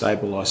bit more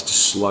stabilised to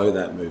slow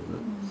that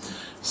movement.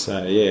 So,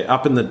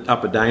 up in the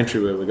Upper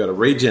Daintree, where we've got a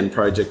regen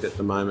project at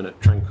the moment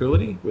at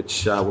Tranquility,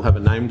 which will have a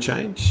name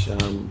change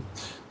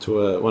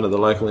to one of the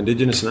local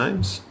Indigenous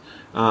names.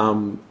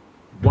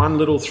 One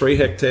little 3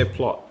 hectare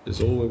plot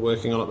is all we're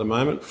working on at the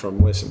moment,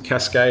 from where some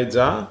cascades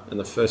are and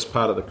the first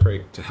part of the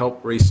creek, to help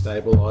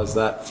re-stabilise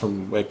that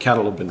from where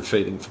cattle have been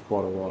feeding for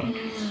quite a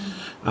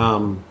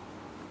while.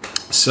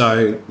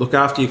 So look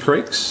after your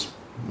creeks,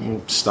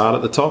 start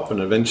at the top, and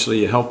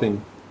eventually you're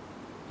helping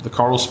the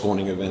coral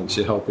spawning events.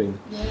 You're helping,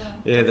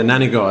 the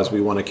nanny guys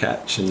we want to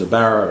catch and the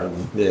barra,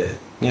 and you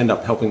end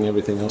up helping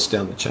everything else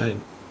down the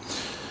chain.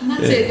 And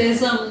that's it.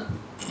 There's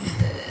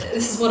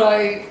this is what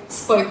I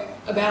spoke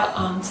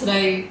about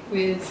today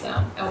with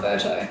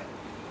Alberto.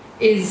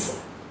 Is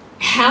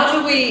how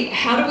do we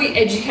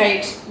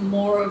educate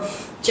more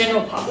of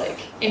general public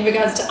in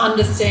regards to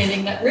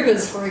understanding that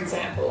rivers, for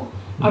example,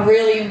 are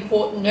really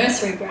important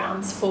nursery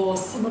grounds for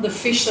some of the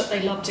fish that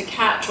they love to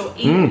catch or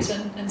eat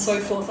and so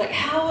forth. Like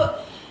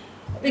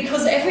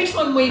because every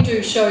time we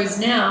do shows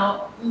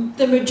now,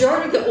 the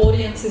majority of the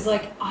audience is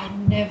like, I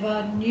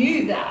never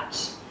knew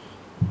that.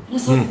 And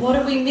it's like, what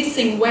are we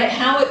missing?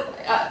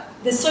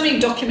 There's so many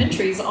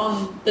documentaries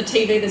on the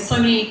TV, there's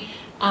so many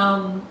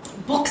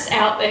books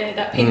out there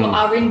that people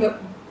are in,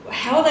 but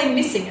how are they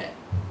missing it?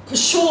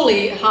 Because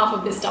surely half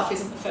of this stuff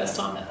isn't the first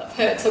time that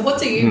they've heard. So what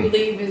do you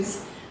believe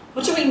is,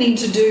 what do we need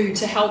to do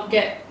to help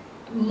get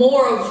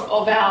more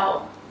of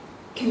our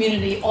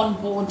community on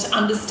board to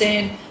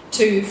understand,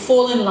 to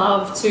fall in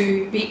love,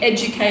 to be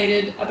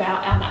educated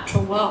about our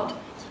natural world?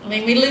 I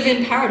mean, we live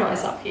in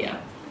paradise up here,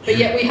 but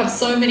yet we have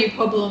so many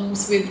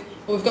problems we've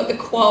got the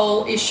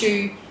quoll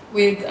issue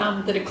with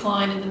the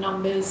decline in the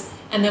numbers,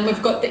 and then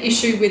we've got the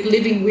issue with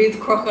living with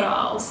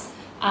crocodiles,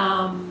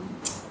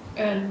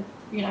 and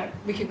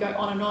we could go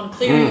on and on,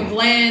 clearing of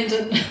land,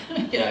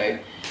 and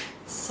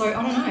so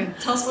I don't know.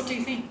 Tell us, what do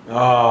you think?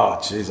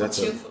 Oh, geez, that's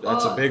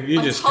a big.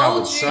 You just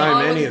covered so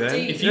many then.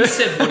 If you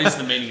said what is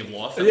the meaning of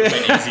life, it would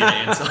have been easy to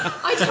answer.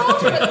 I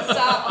told you at the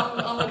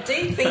start, I'm a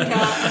deep thinker, and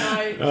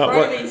I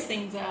throw these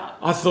things out.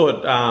 I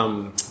thought,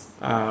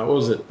 what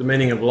was it? The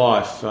meaning of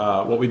life.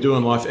 What we do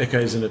in life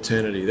echoes in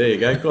eternity. There you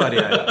go,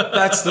 Gladiator.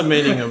 That's the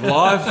meaning of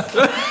life.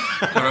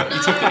 All right,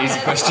 you took the easy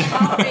question.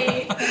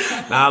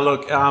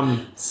 Look.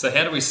 So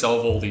how do we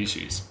solve all the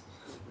issues?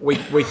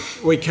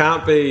 We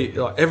can't be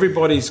like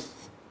everybody's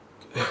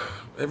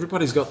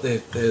got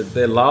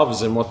their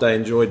loves and what they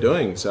enjoy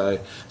doing. So,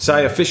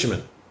 say a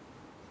fisherman,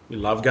 you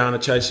love going to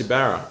chase your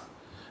barra.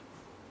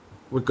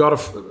 We've got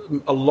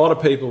a lot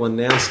of people are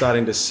now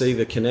starting to see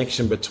the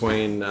connection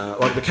between,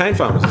 like the cane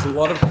farmers. There's a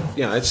lot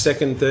of,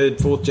 second, third,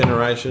 fourth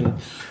generation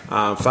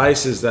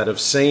faces that have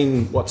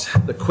seen what's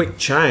the quick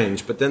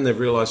change, but then they've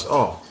realised,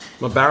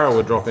 my barra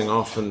were dropping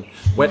off and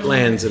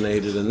wetlands are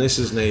needed and this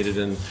is needed.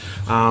 And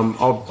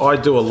I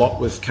do a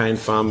lot with cane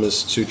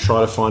farmers to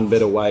try to find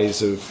better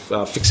ways of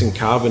fixing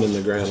carbon in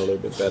the ground a little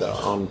bit better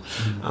on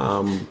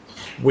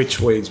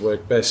which weeds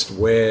work best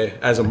where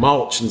as a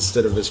mulch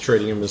instead of as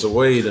treating them as a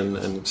weed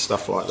and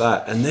stuff like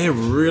that. And they're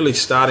really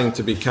starting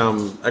to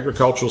become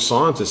agricultural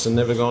scientists and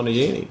never gone to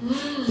uni.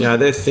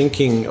 They're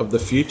thinking of the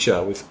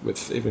future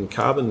with even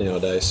carbon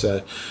nowadays.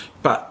 So,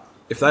 but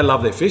if they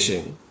love their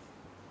fishing,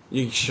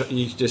 you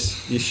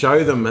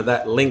show them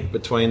that link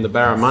between the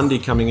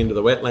barramundi coming into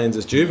the wetlands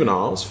as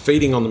juveniles,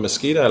 feeding on the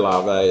mosquito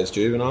larvae as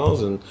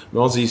juveniles, and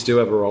Aussies do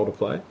have a role to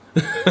play.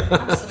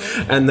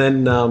 And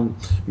then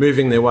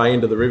moving their way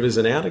into the rivers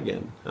and out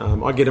again.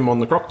 I get them on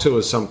the croc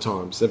tours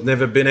sometimes. They've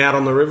never been out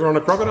on the river on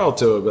a crocodile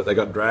tour, but they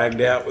got dragged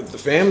out with the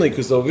family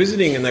because they were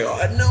visiting and they go,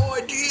 I had no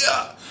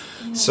idea.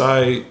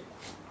 So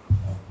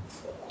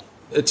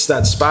it's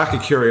that spark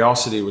of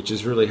curiosity which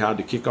is really hard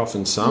to kick off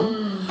in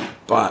some,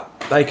 but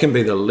they can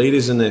be the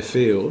leaders in their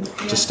field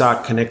to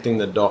start connecting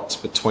the dots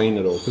between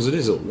it all, because it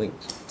is all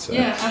linked. So,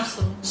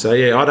 absolutely. So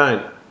I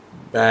don't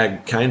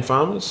bag cane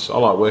farmers. I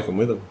like working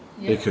with them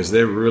because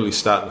they're really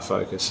starting to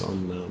focus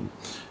on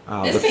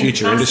the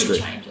future industry.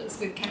 There's been massive changes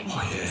with cane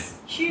farmers.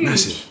 Huge.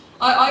 Massive.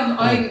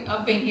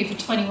 I've been here for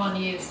 21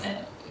 years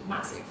and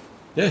massive.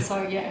 Yeah. So,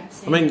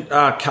 I mean,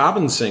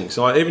 carbon sinks.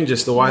 Even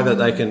just the way that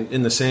they can,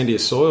 in the sandier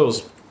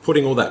soils,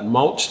 putting all that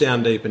mulch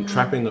down deep and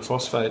trapping the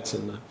phosphates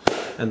and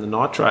the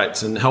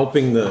nitrates and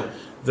helping the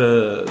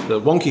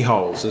wonky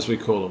holes, as we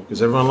call them,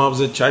 because everyone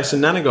loves it, chasing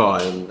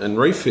nanagai and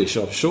reef fish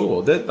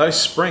offshore. Those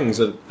springs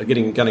are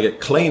going to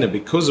get cleaner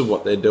because of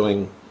what they're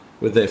doing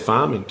with their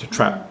farming to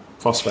trap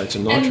phosphates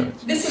and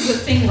nitrates. And this is the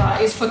thing,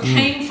 right, is for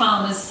cane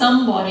farmers,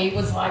 somebody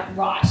was like,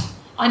 right,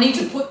 I need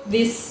to put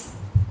this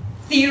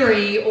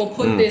theory or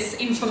put this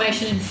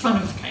information in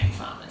front of cane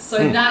farmers. So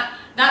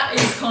that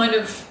is kind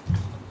of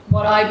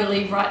what I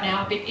believe right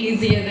now a bit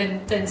easier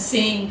than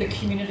seeing the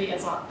community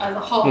as a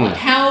whole. Like,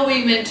 how are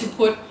we meant to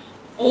put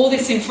all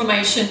this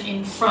information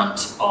in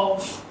front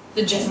of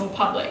the general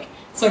public?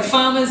 So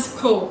farmers,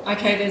 cool,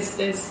 okay,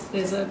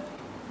 there's a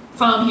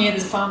farm here,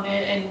 there's a farm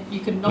there, and you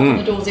can knock on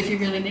the doors if you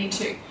really need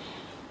to.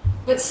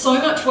 But so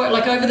much work,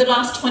 like over the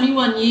last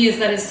 21 years,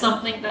 that is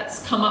something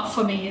that's come up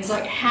for me, is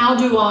like, how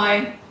do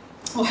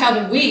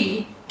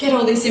we get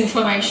all this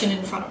information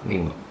in front of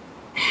people?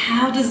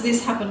 How does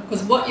this happen?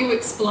 Because what you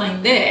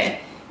explained there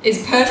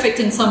is perfect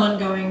in someone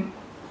going,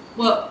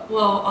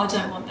 well, I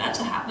don't want that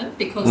to happen,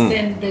 because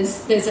then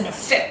there's an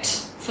effect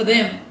for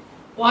them.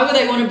 Why would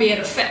they want to be an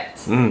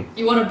effect?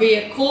 You want to be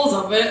a cause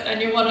of it,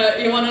 and you want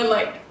to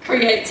like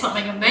create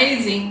something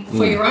amazing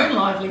for your own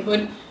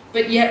livelihood.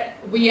 But yet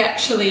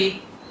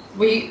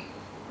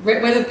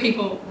whether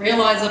people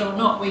realise it or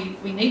not,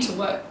 we need to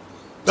work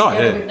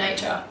together with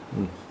nature.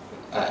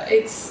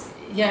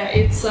 Yeah,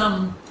 it's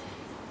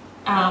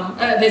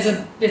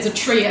there's a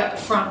tree out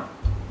the front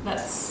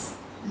that's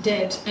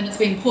dead and it's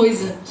been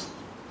poisoned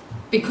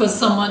because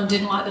someone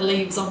didn't like the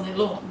leaves on their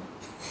lawn.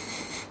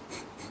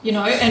 You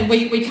know, and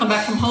we come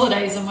back from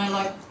holidays and we're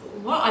like,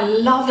 what? I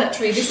love that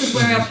tree. This is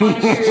where our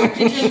Pinoperial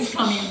pigeons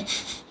come in.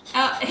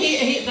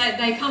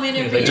 They come in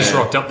every They just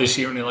year. rocked up this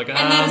year and they're like,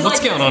 And what's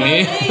going on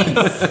here?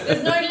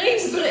 There's no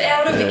leaves, but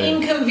out of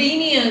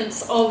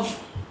inconvenience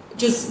of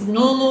just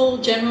normal,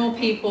 general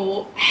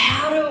people,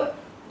 how do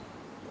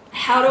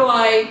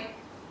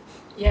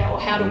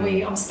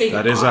we? I'm speaking.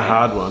 That is a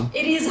hard one.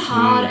 It is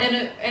hard, and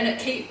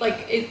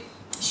it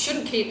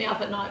shouldn't keep me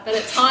up at night, but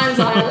at times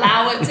I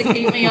allow it to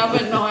keep me up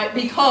at night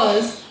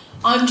because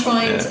I'm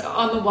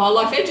I'm a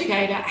wildlife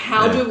educator.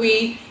 How do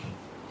we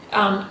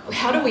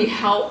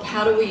help?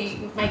 How do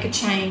we make a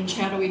change?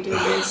 How do we do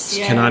this?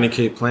 Can only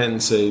keep planting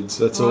seeds.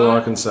 That's all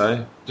I can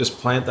say. Just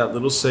plant that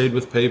little seed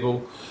with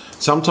people.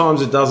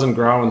 Sometimes it doesn't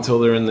grow until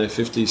they're in their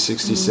 50s,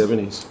 60s,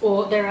 70s.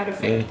 Or they're out of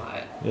effect by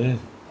it. Yeah.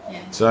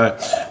 So,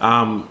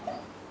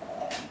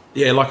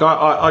 like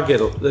I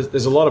get it.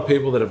 There's a lot of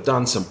people that have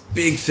done some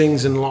big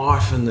things in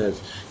life, and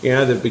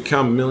they've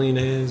become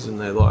millionaires, and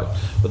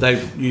but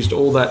they've used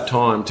all that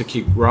time to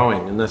keep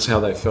growing, and that's how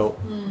they felt.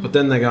 But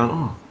then they're going,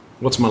 oh,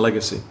 what's my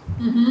legacy?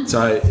 Mm-hmm.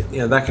 So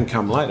that can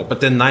come later.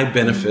 But then they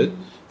benefit.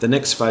 The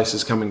next phase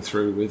is coming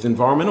through with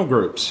environmental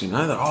groups, that,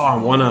 I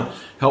want to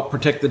help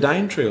protect the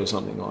Daintree or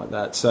something like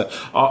that. So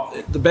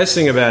the best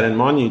thing about in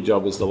my new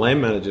job as the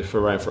land manager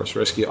for Rainforest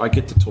Rescue, I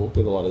get to talk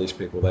with a lot of these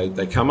people.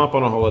 They come up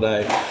on a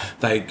holiday,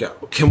 they go,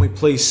 can we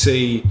please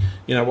see,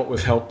 what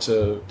we've helped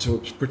to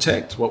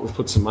protect, what we've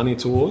put some money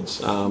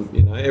towards.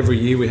 Every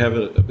year we have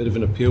a bit of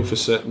an appeal for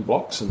certain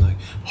blocks, and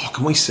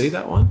can we see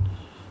that one?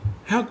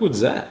 How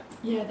good's that?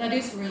 Yeah, that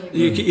is really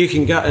good. You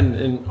can go,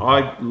 and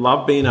I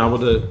love being able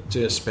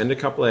to spend a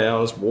couple of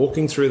hours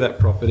walking through that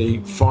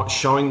property,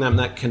 showing them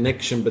that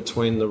connection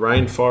between the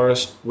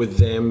rainforest with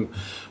them,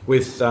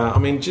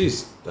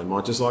 they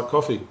might just like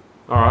coffee.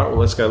 All right, well,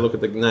 let's go look at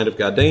the native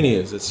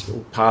gardenias. It's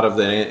part of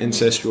their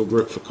ancestral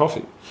group for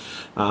coffee.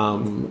 All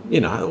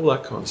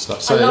that kind of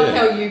stuff. So, I love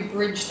how you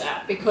bridge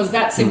that, because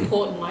that's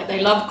important. Like,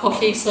 they love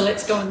coffee, so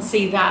let's go and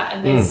see that.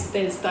 And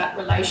there's that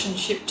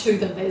relationship to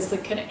them. There's the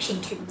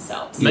connection to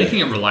themselves. Making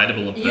it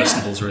relatable and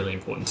personable is really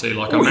important too.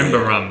 Like, I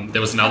remember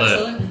there was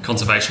another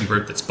conservation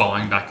group that's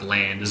buying back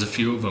land. There's a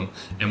few of them,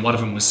 and one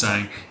of them was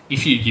saying,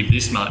 if you give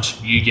this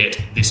much, you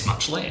get this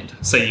much land.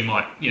 So you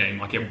might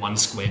get 1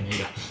 square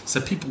metre.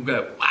 So people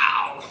go,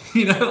 wow,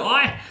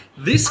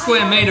 this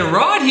square metre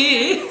right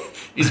here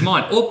is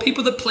mine. Or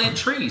people that plant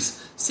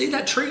trees. See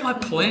that tree? I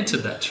planted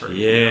that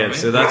tree. Yeah,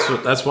 so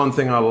that's one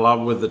thing I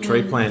love with the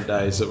tree plant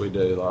days that we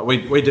do.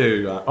 Like we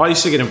do. I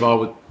used to get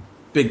involved with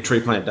big tree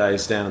plant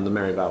days down in the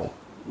Mary Valley.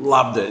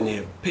 Loved it,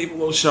 and people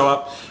will show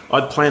up.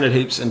 I'd planted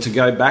heaps, and to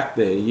go back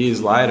there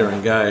years later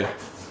and go,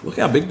 look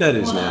how big that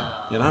is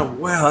now.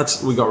 Wow,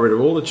 we got rid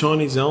of all the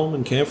Chinese elm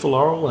and camphor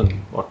laurel,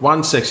 and like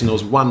one section there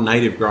was one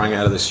native growing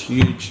out of this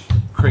huge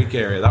creek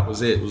area. That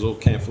was it. It was all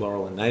camphor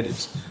laurel and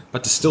natives.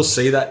 But to still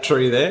see that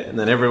tree there, and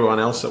then everyone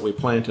else that we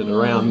planted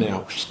around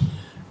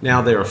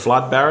now they're a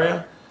flood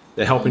barrier.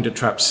 They're helping to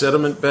trap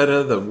sediment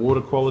better. The water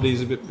quality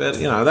is a bit better.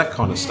 That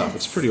kind of stuff.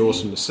 It's pretty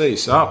awesome to see.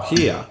 So up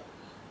here,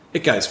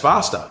 it goes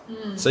faster.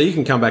 So you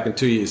can come back in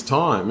 2 years'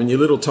 time, and your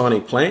little tiny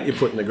plant you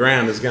put in the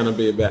ground is going to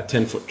be about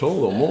 10 foot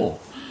tall or more.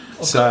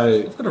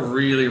 I've got a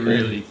really,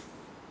 really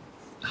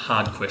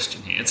hard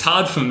question here. It's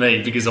hard for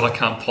me because I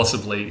can't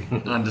possibly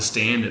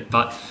understand it,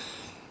 but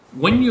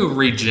when you're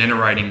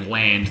regenerating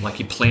land, like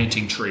you're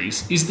planting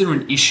trees, is there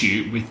an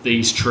issue with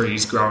these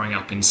trees growing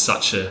up in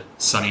such a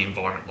sunny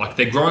environment? Like,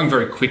 they're growing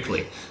very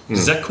quickly.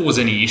 Does that cause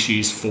any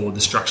issues for the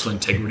structural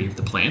integrity of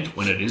the plant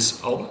when it is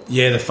older?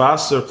 Yeah, the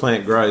faster a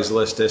plant grows, the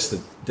less dense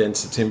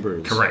the timber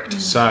is. Correct.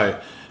 So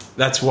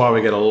that's why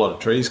we get a lot of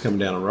trees coming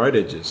down on road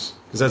edges,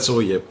 because that's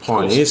all your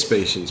pioneer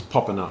species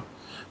popping up.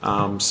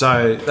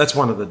 So that's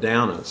one of the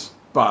downers.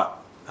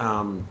 But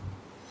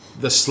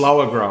the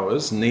slower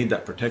growers need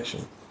that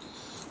protection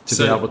to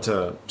be able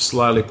to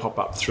slowly pop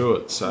up through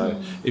it. So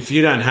if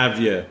you don't have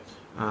your,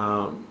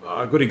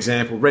 a good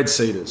example, red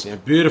cedars,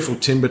 beautiful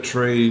timber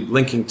tree,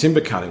 linking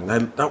timber cutting,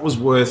 that was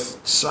worth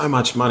so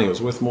much money. It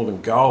was worth more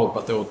than gold,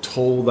 but they were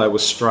tall, they were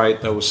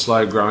straight, they were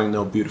slow growing, they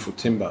were beautiful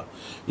timber.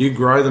 You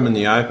grow them in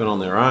the open on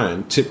their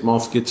own, tip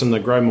moth gets them, they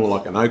grow more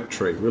like an oak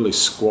tree, really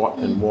squat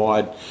and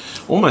wide,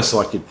 almost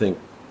like you'd think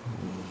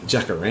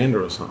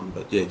jacaranda or something,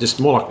 but yeah,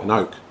 just more like an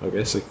oak, I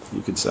guess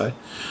you could say.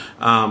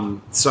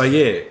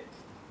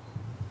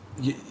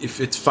 If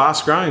it's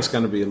fast growing, it's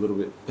going to be a little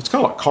bit, it's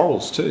kind of like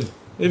corals too.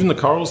 Even the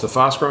corals, the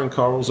fast growing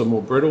corals are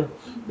more brittle.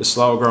 The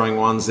slower growing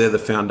ones, they're the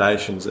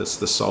foundations, that's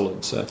the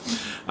solid. So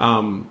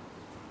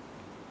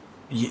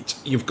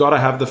you've got to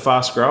have the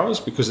fast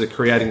growers because they're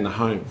creating the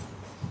home,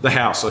 the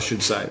house, I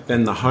should say.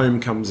 Then the home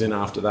comes in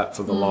after that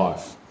for the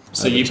life.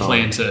 So you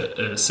plant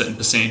a certain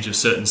percentage of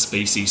certain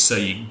species, so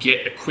you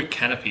get a quick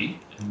canopy,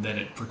 and then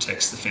it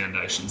protects the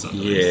foundations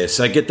underneath. Yeah,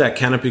 so get that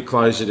canopy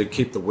closure to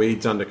keep the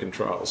weeds under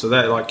control. So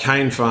that, like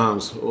cane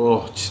farms,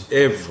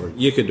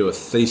 you could do a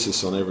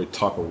thesis on every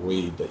type of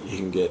weed that you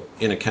can get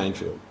in a cane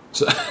field.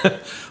 So,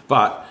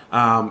 but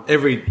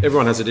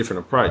everyone has a different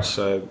approach.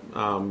 So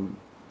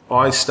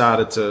I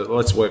started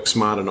let's work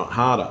smarter, not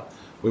harder.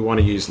 We want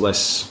to use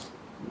less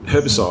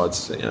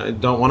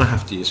herbicides. Don't want to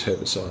have to use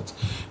herbicides.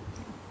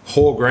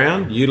 Hoar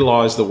ground,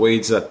 utilise the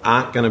weeds that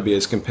aren't going to be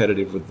as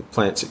competitive with the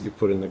plants that you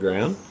put in the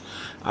ground.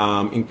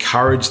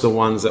 Encourage the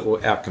ones that will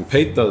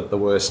outcompete the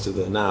worst of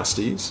the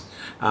nasties,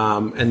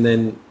 and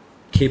then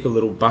keep a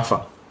little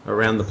buffer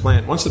around the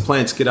plant. Once the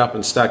plants get up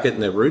and start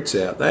getting their roots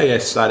out, they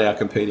start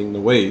outcompeting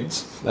the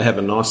weeds. They have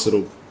a nice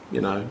little,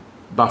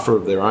 buffer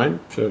of their own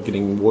for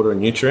getting water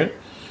and nutrient.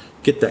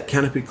 Get that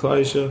canopy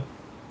closure,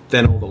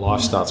 then all the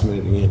life starts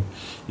moving in.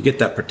 You get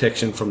that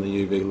protection from the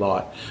UV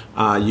light.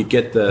 You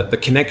get the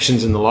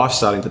connections in the life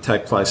starting to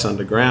take place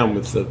underground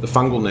with the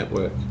fungal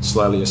network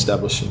slowly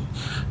establishing.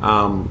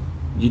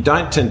 You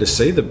don't tend to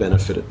see the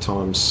benefit at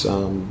times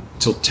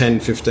till 10,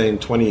 15,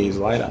 20 years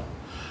later.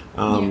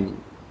 I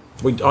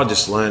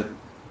just learnt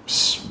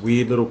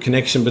weird little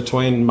connection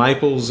between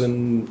maples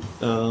and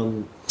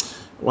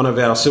one of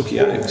our silky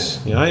oaks.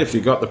 If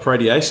you've got the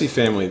Proteaceae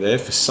family there,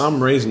 for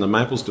some reason the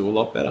maples do a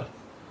lot better.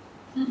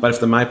 But if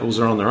the maples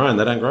are on their own,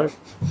 they don't grow.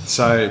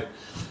 So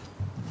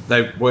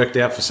they worked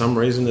out for some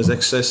reason there's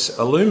excess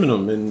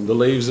aluminum in the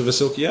leaves of a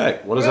silky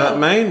oak. What does that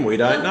mean? We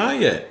don't know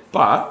yet.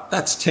 But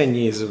that's 10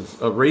 years of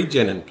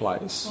regen in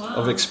place,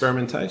 of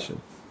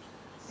experimentation.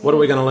 What are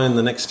we going to learn in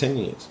the next 10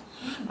 years?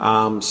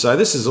 So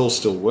this is all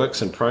still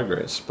works in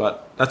progress,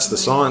 but that's the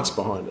science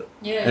behind it.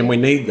 And we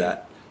need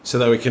that so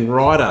that we can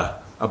write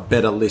a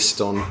better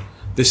list on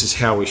this is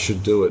how we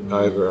should do it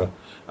over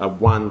a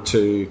 1,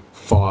 2,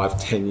 5,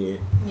 10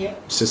 year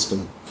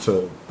system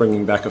for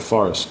bringing back a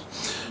forest.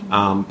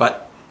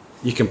 But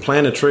you can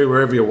plant a tree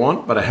wherever you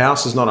want, but a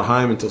house is not a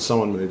home until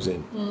someone moves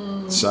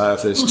in. So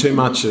if there's too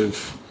much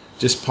of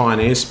just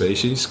pioneer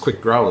species,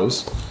 quick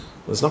growers,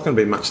 there's not going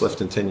to be much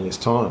left in 10 years'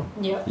 time.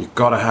 You've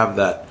got to have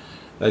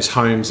those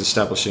homes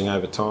establishing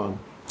over time.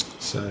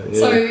 So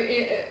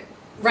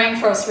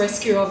Rainforest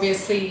Rescue,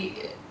 obviously,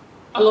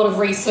 a lot of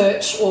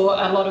research or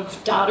a lot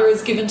of data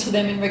is given to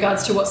them in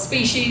regards to what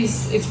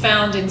species is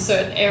found in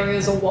certain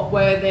areas or what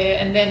were there,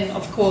 and then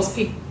of course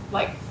people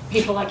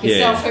like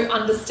yourself who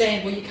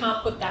understand, well, you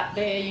can't put that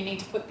there, you need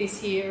to put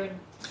this here, and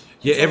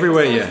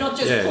everywhere. So it's not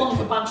just plonk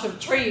a bunch of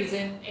trees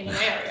in an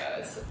area.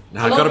 It's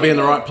got to be in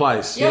the right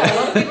place. A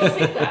lot of people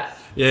think that.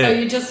 So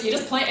you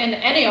just plant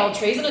any old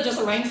trees, and it's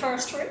just a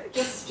rainforest tree.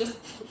 Just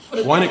put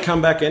it. Won't it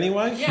come back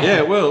anyway? Yeah,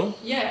 it will.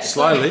 Yeah,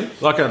 slowly,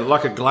 like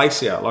a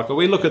glacier. Like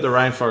we look at the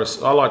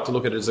rainforest, I like to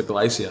look at it as a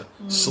glacier,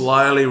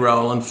 slowly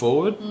rolling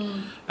forward,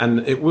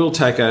 and it will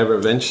take over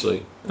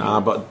eventually.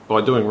 But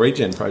by doing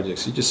regen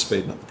projects, you just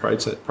speed up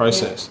the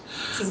process.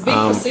 So it's a big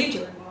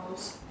procedure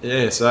involved.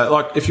 Yeah, so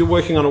like if you're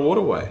working on a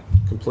waterway,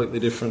 completely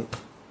different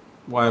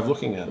way of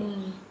looking at it.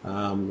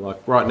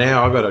 Like right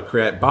now, I've got to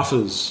create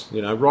buffers.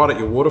 Right at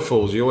your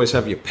waterfalls, you always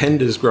have your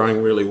penders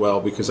growing really well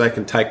because they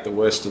can take the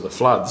worst of the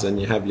floods, and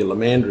you have your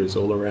lomandras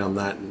all around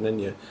that, and then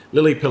your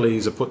lily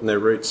pillies are putting their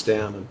roots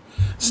down and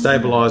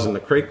stabilising the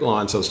creek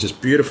line. So it's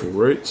just beautiful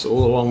roots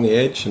all along the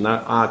edge, and they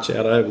arch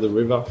out over the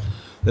river.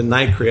 Then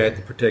they create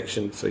the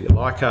protection for your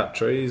leichhardt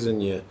trees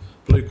and your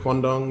blue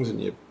quandongs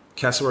and your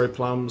cassowary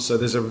plums. So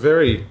there's a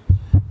very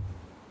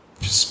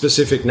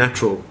specific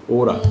natural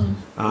order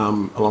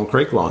along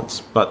creek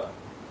lines, but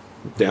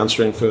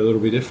downstream further it'll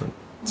be different.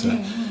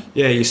 So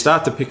you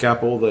start to pick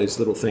up all these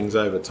little things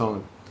over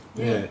time.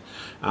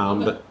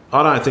 But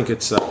I don't think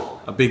it's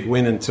a big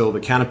win until the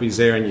canopy's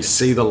there and you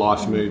see the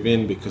life move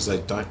in, because they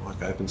don't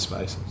like open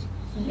spaces.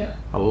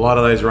 A lot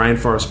of those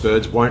rainforest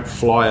birds won't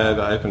fly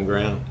over open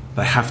ground.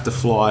 They have to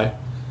fly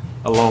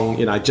along,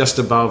 just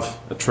above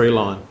a tree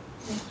line.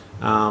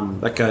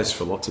 That goes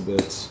for lots of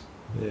birds.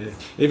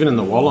 Even in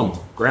the Wallam,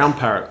 ground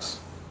parrots.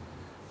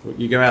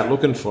 You go out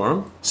looking for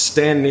them,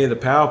 stand near the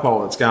power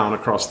pole that's going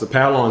across, the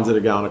power lines that are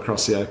going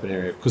across the open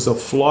area, because they'll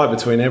fly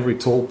between every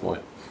tall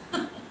point.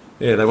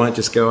 They won't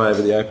just go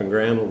over the open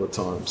ground all the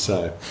time.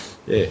 So,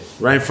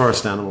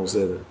 rainforest animals,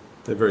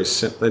 they're very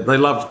simple. They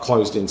love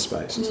closed-in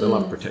spaces. They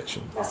love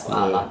protection. That's why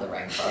I love the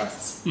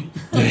rainforest.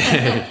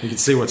 You can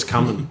see what's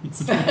coming.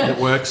 It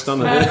works,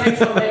 doesn't it? Perfect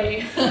for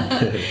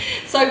me.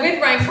 So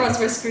with Rainforest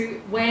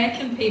Rescue, where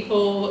can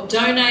people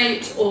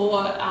donate or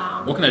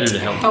what can they do to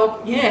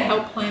help?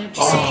 Help plant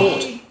trees.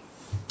 Support.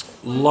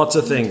 Lots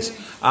of things.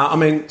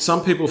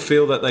 Some people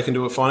feel that they can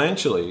do it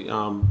financially.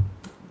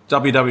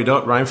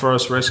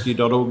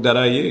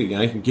 www.rainforestrescue.org.au. You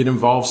know, you can get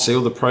involved, see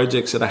all the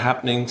projects that are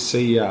happening,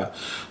 see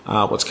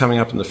what's coming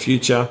up in the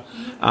future.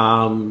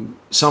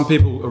 Some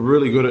people are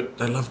really good at,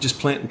 they love just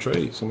planting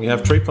trees, and we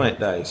have tree plant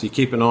days. You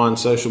keep an eye on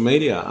social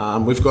media.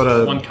 We've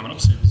got one coming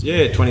up soon.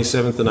 Yeah,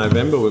 27th of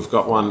November. We've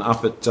got one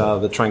up at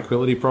the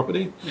Tranquility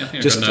property. Yeah, I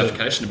think I got a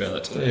notification about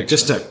that today. Yeah,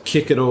 just to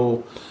kick it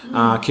all,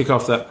 kick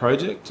off that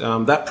project.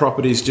 That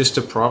property is just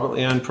a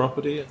privately owned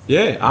property.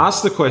 Yeah,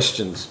 ask the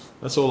questions.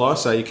 That's all I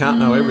say. You can't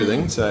know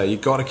everything, so you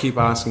got to keep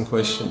asking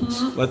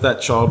questions. Let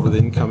that child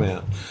within come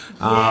out.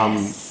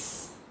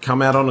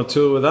 Come out on a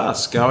tour with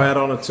us. Go out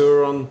on a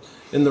tour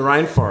in the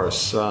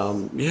rainforest.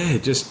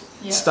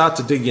 Start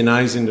to dig your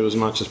nose into as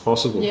much as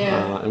possible.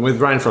 Yeah. And with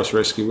Rainforest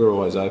Rescue, we're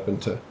always open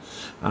to.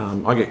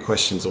 I get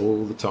questions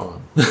all the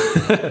time,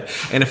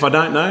 and if I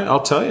don't know,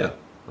 I'll tell you.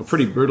 I'm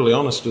pretty brutally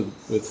honest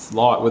with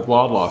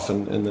wildlife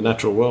and the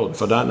natural world.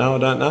 If I don't know, I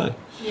don't know.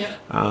 Yeah.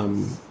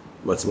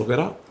 Let's look it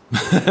up.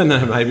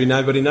 No, maybe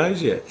nobody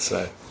knows yet.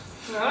 So,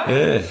 Right.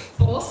 yeah.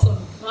 Awesome.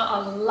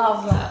 I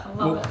love that. I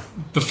love it.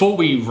 Before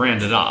we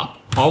round it up,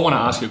 I want to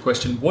ask you a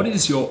question. What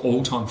is your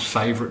all-time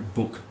favourite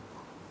book?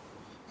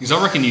 Because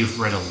I reckon you've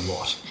read a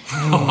lot.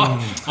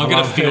 I'm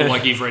going to feel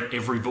like you've read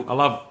every book. I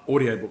love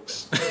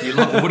audiobooks. You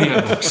love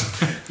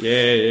audiobooks.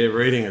 Yeah,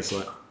 reading it's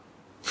like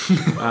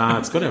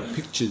it's got to have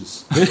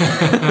pictures.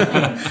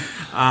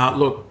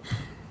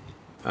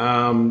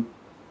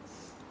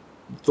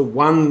 The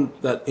one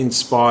that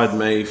inspired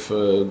me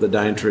for The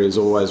Daintree is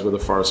always Where the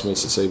Forest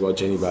Meets the Sea by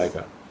Jenny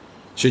Baker.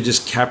 She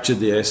just captured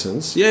the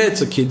essence. Yeah,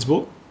 it's a kid's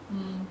book,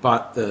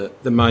 but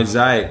the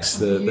mosaics,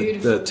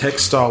 the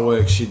textile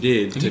work she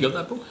did. Have you got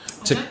that book?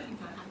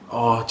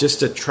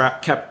 Just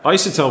to I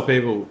used to tell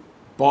people,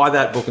 buy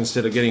that book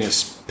instead of getting a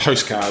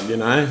postcard, you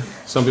know.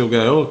 Some people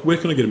go, oh, where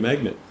can I get a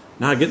magnet?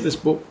 No, get this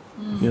book.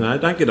 You know,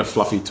 don't get a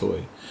fluffy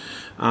toy.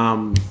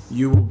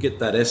 You will get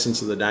that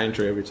essence of the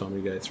Daintree every time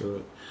you go through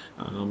it.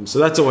 So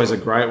that's always a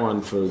great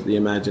one for the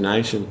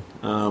imagination.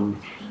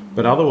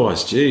 But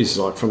otherwise, geez,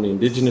 like from the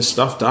Indigenous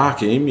stuff,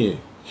 Dark Emu,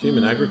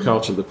 Human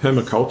Agriculture, the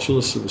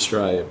Permaculturalists of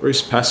Australia.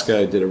 Bruce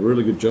Pascoe did a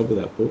really good job with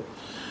that book.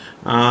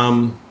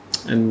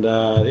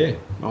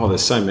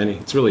 There's so many.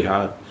 It's really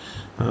hard.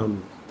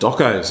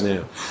 Docos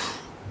now.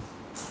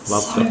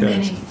 Love so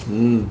docos.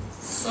 Many.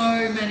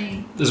 So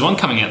many. There's one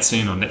coming out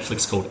soon on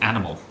Netflix called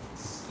Animal.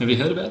 Have you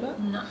heard about that?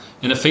 No.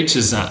 And it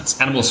features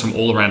it's animals from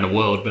all around the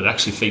world, but it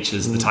actually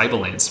features the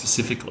tablelands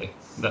specifically.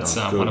 That's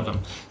one of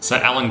them. So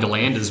Alan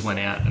Galanders went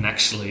out and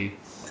actually...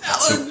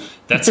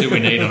 That's who we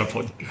need on a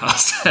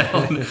podcast.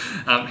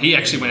 He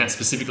actually went out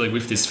specifically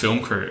with this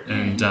film crew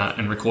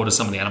and recorded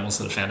some of the animals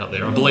that are found up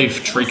there. I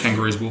believe tree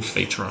kangaroos will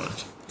feature on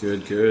it.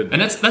 Good.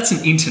 And that's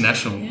an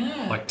international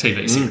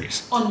TV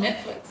series. On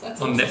Netflix. That's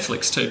on awesome.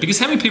 Netflix too. Because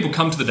how many people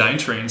come to the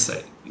Daintree and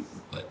say,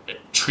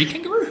 tree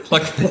kangaroo?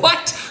 Like,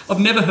 what? I've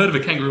never heard of a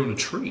kangaroo in a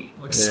tree.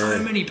 Like, so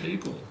many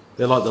people.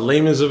 They're like the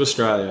lemurs of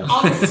Australia.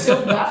 I'm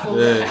still baffled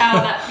at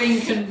how that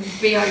thing can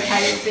be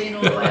okay with being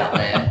all the way out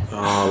there. Oh,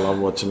 I love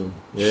watching them.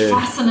 Yeah.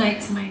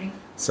 Fascinates me.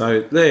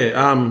 So there,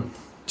 I'm on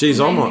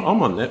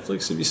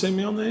Netflix. Have you seen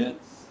me on there yet?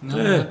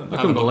 No, I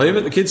couldn't believe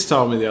it. The kids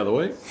told me the other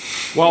week.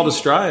 Wild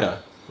Australia.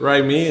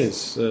 Ray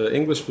Mears,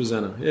 English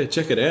presenter. Yeah,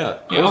 check it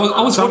out. Yeah,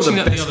 I was watching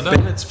that the other day.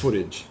 Bennett's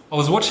footage. I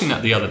was watching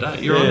that the other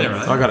day. You're on there,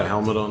 right? I got a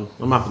helmet on.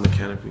 I'm up in the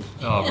canopy.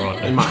 Oh,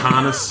 right. In my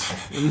harness.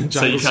 In the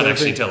So you can't surfing.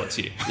 actually tell it's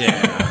you. Yeah.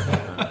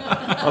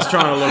 I was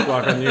trying to look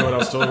like I knew what I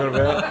was talking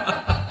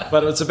about.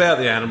 But it's about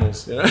the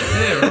animals, you know?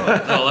 Yeah,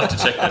 right. I'll have to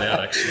check that out,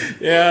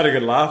 actually. Yeah, I had a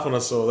good laugh when I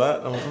saw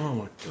that. I'm like, oh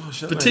my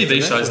gosh. But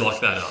TV shows like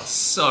that are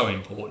so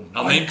important.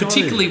 I mean,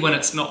 particularly when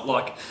it's not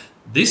like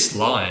this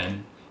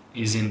lion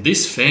is in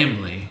this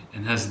family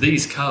and has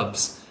these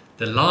cubs.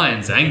 The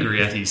lion's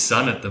angry at his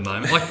son at the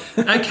moment. Like,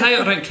 okay,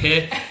 I don't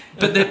care.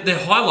 But they're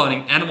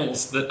highlighting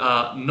animals that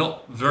are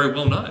not very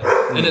well known.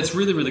 And it's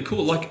really, really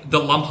cool. Like the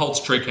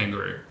Lumholtz tree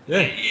kangaroo.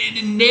 Yeah.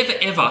 It never,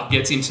 ever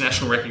gets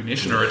international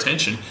recognition or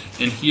attention.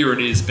 And here it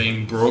is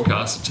being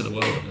broadcasted to the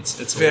world.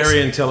 It's Very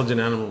awesome.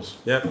 intelligent animals,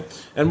 yeah.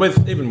 And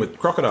even with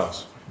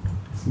crocodiles,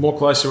 more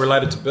closely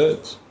related to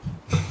birds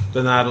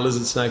than they are to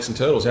lizards, snakes and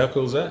turtles. How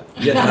cool is that?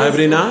 Yet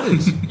nobody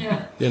knows,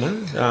 Yeah. you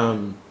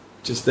know.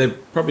 Just they're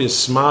probably as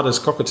smart as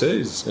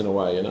cockatoos in a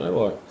way, you know,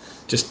 like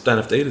just don't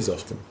have to eat as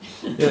often.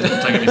 Don't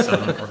get me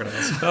started on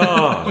crocodiles.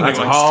 Oh, that's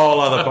a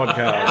whole other podcast.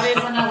 That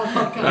is another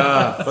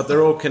podcast. But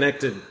they're all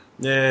connected.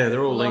 Yeah,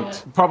 they're all Love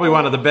linked. it. Probably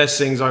one of the best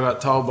things I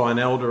got told by an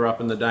elder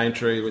up in the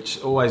Daintree,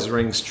 which always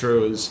rings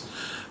true, is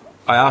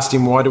I asked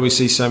him, why do we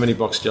see so many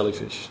box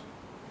jellyfish?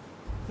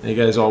 And he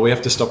goes, we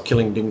have to stop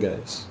killing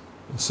dingoes.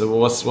 I said, well,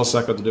 what's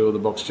that got to do with the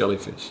box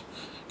jellyfish?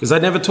 Because they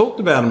never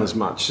talked about them as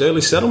much. Early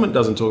settlement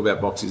doesn't talk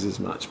about boxies as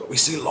much, but we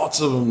see lots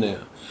of them now.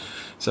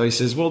 So he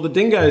says, well, the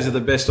dingoes are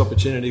the best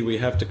opportunity we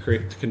have to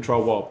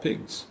control wild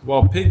pigs.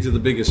 Wild pigs are the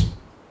biggest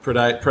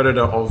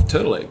predator of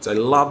turtle eggs. They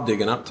love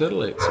digging up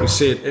turtle eggs. We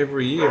see it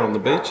every year on the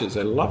beaches.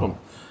 They love them.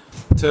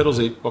 Turtles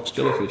eat box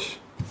jellyfish.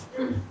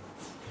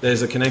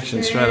 there's a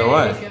connection straight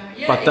away.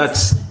 Yeah, but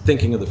that's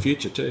thinking of the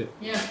future too.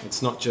 Yeah.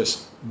 It's not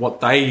just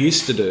what they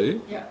used to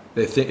do. Yeah.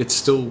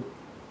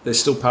 They're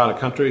still part of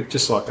country,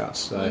 just like us.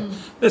 So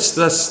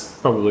that's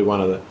probably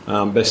one of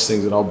the best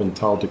things that I've been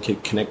told, to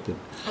keep connected.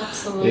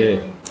 Absolutely.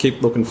 Yeah,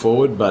 keep looking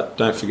forward, but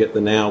don't forget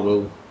the now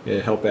will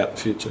help out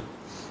the future.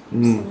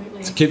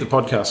 Absolutely. So keep the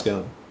podcast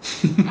going.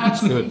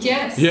 Absolutely.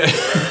 Yes. Yeah.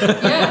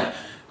 Yeah.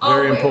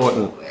 Very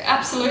important.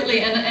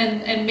 Absolutely.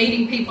 And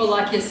meeting people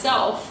like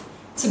yourself,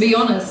 to be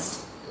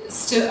honest,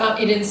 still,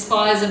 it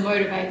inspires and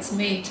motivates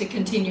me to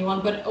continue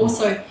on. But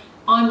also,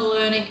 I'm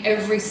learning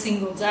every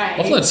single day.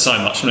 I've learned so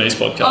much from these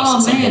podcasts. Oh,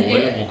 it's man.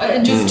 unbelievable.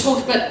 And just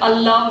talk, but I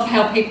love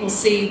how people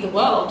see the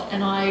world.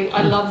 And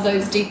I love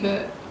those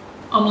deeper,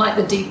 I'm like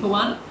the deeper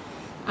one,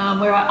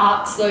 where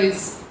I ask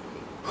those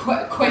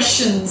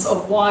questions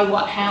of why,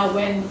 what, how,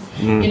 when,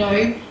 you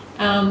know.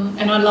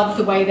 And I love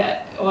the way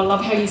I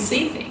love how you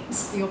see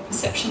things, your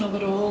perception of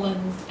it all,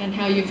 and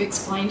how you've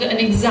explained it, and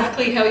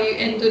exactly how you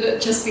ended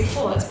it just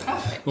before. It's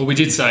perfect. Well, we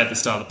did say at the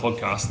start of the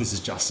podcast, this is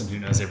Justin who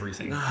knows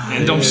everything.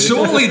 And I'm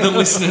surely the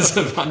listeners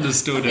have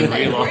understood and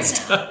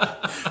realised.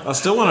 I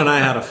still want to know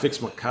how to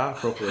fix my car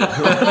properly.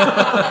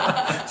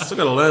 Still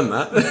got to learn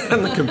that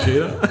on the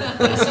computer.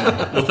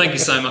 Well, thank you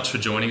so much for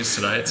joining us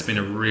today. It's been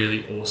a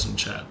really awesome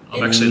chat. I've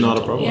It's actually not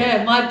loved a problem.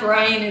 Yeah, my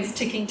brain is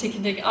ticking.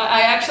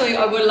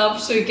 I would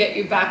love to get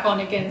you back on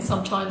again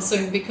sometime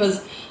soon,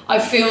 because I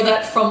feel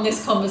that from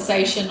this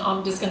conversation,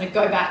 I'm just going to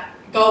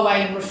go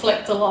away and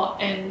reflect a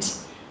lot. And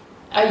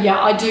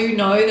I do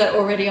know that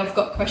already I've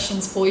got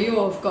questions for you.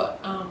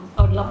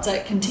 I would love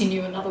to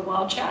continue another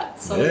wild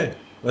chat. So Yeah,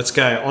 let's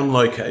go on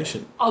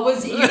location. I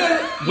was,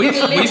 We've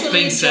literally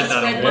been said just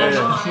that read a my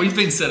lot. mind. We've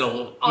been said a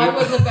lot. I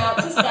was about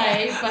to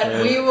say,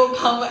 but we will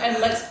come and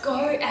let's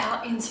go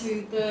out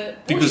into the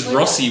Because bush.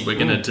 Rossi, we're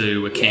going to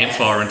do a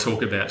campfire and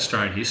talk about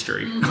Australian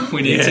history.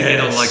 We need to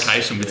get on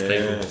location with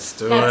people. Yes,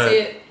 do That's it.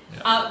 it.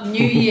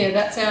 New year.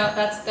 That's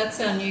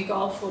our new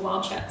goal for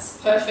Wild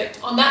Chats. Perfect.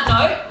 On that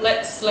note,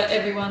 let's let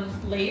everyone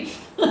leave.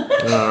 All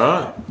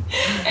right.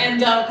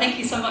 And thank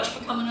you so much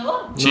for coming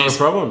along. Not a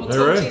problem. We'll talk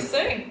to Hooray. you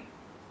soon.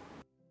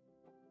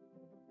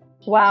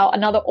 Wow,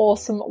 another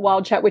awesome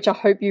wild chat, which I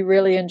hope you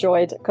really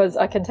enjoyed, because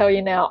I can tell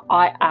you now,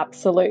 I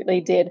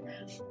absolutely did.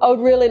 I would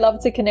really love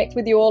to connect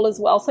with you all as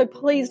well. So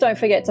please don't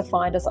forget to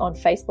find us on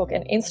Facebook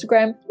and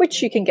Instagram,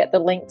 which you can get the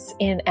links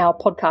in our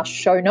podcast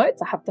show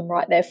notes. I have them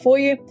right there for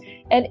you.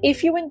 And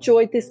if you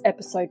enjoyed this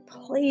episode,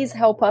 please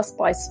help us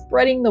by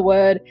spreading the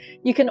word.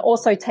 You can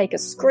also take a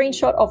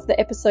screenshot of the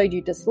episode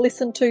you just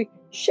listened to,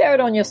 share it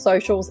on your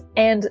socials,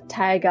 and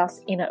tag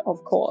us in it,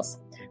 of course.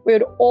 We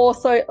would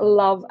also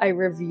love a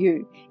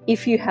review.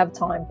 If you have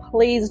time,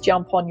 please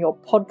jump on your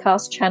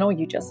podcast channel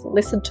you just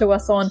listened to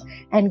us on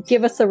and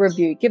give us a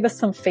review, give us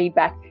some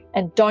feedback,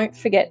 and don't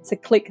forget to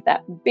click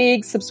that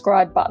big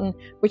subscribe button,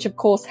 which of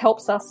course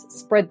helps us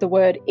spread the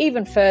word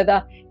even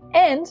further,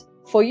 and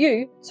for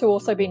you to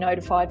also be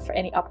notified for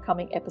any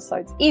upcoming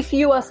episodes. If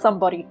you are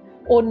somebody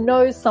or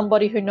knows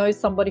somebody who knows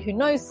somebody who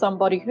knows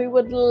somebody who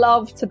would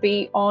love to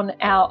be on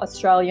our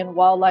Australian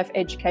Wildlife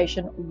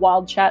Education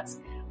Wild Chats,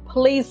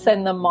 please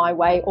send them my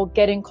way or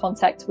get in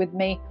contact with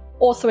me.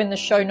 Also in the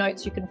show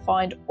notes, you can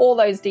find all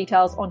those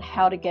details on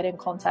how to get in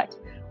contact.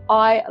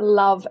 I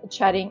love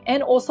chatting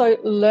and also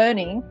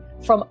learning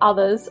from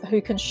others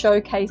who can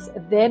showcase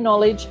their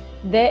knowledge,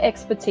 their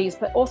expertise,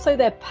 but also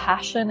their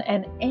passion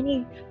and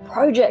any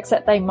projects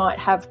that they might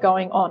have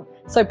going on.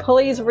 So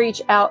please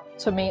reach out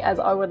to me, as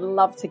I would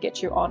love to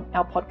get you on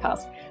our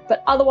podcast.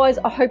 But otherwise,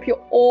 I hope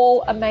you're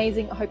all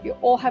amazing. I hope you're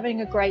all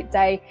having a great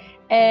day.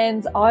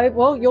 And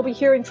you'll be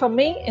hearing from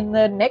me in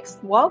the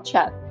next Wild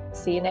Chat.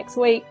 See you next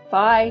week.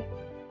 Bye.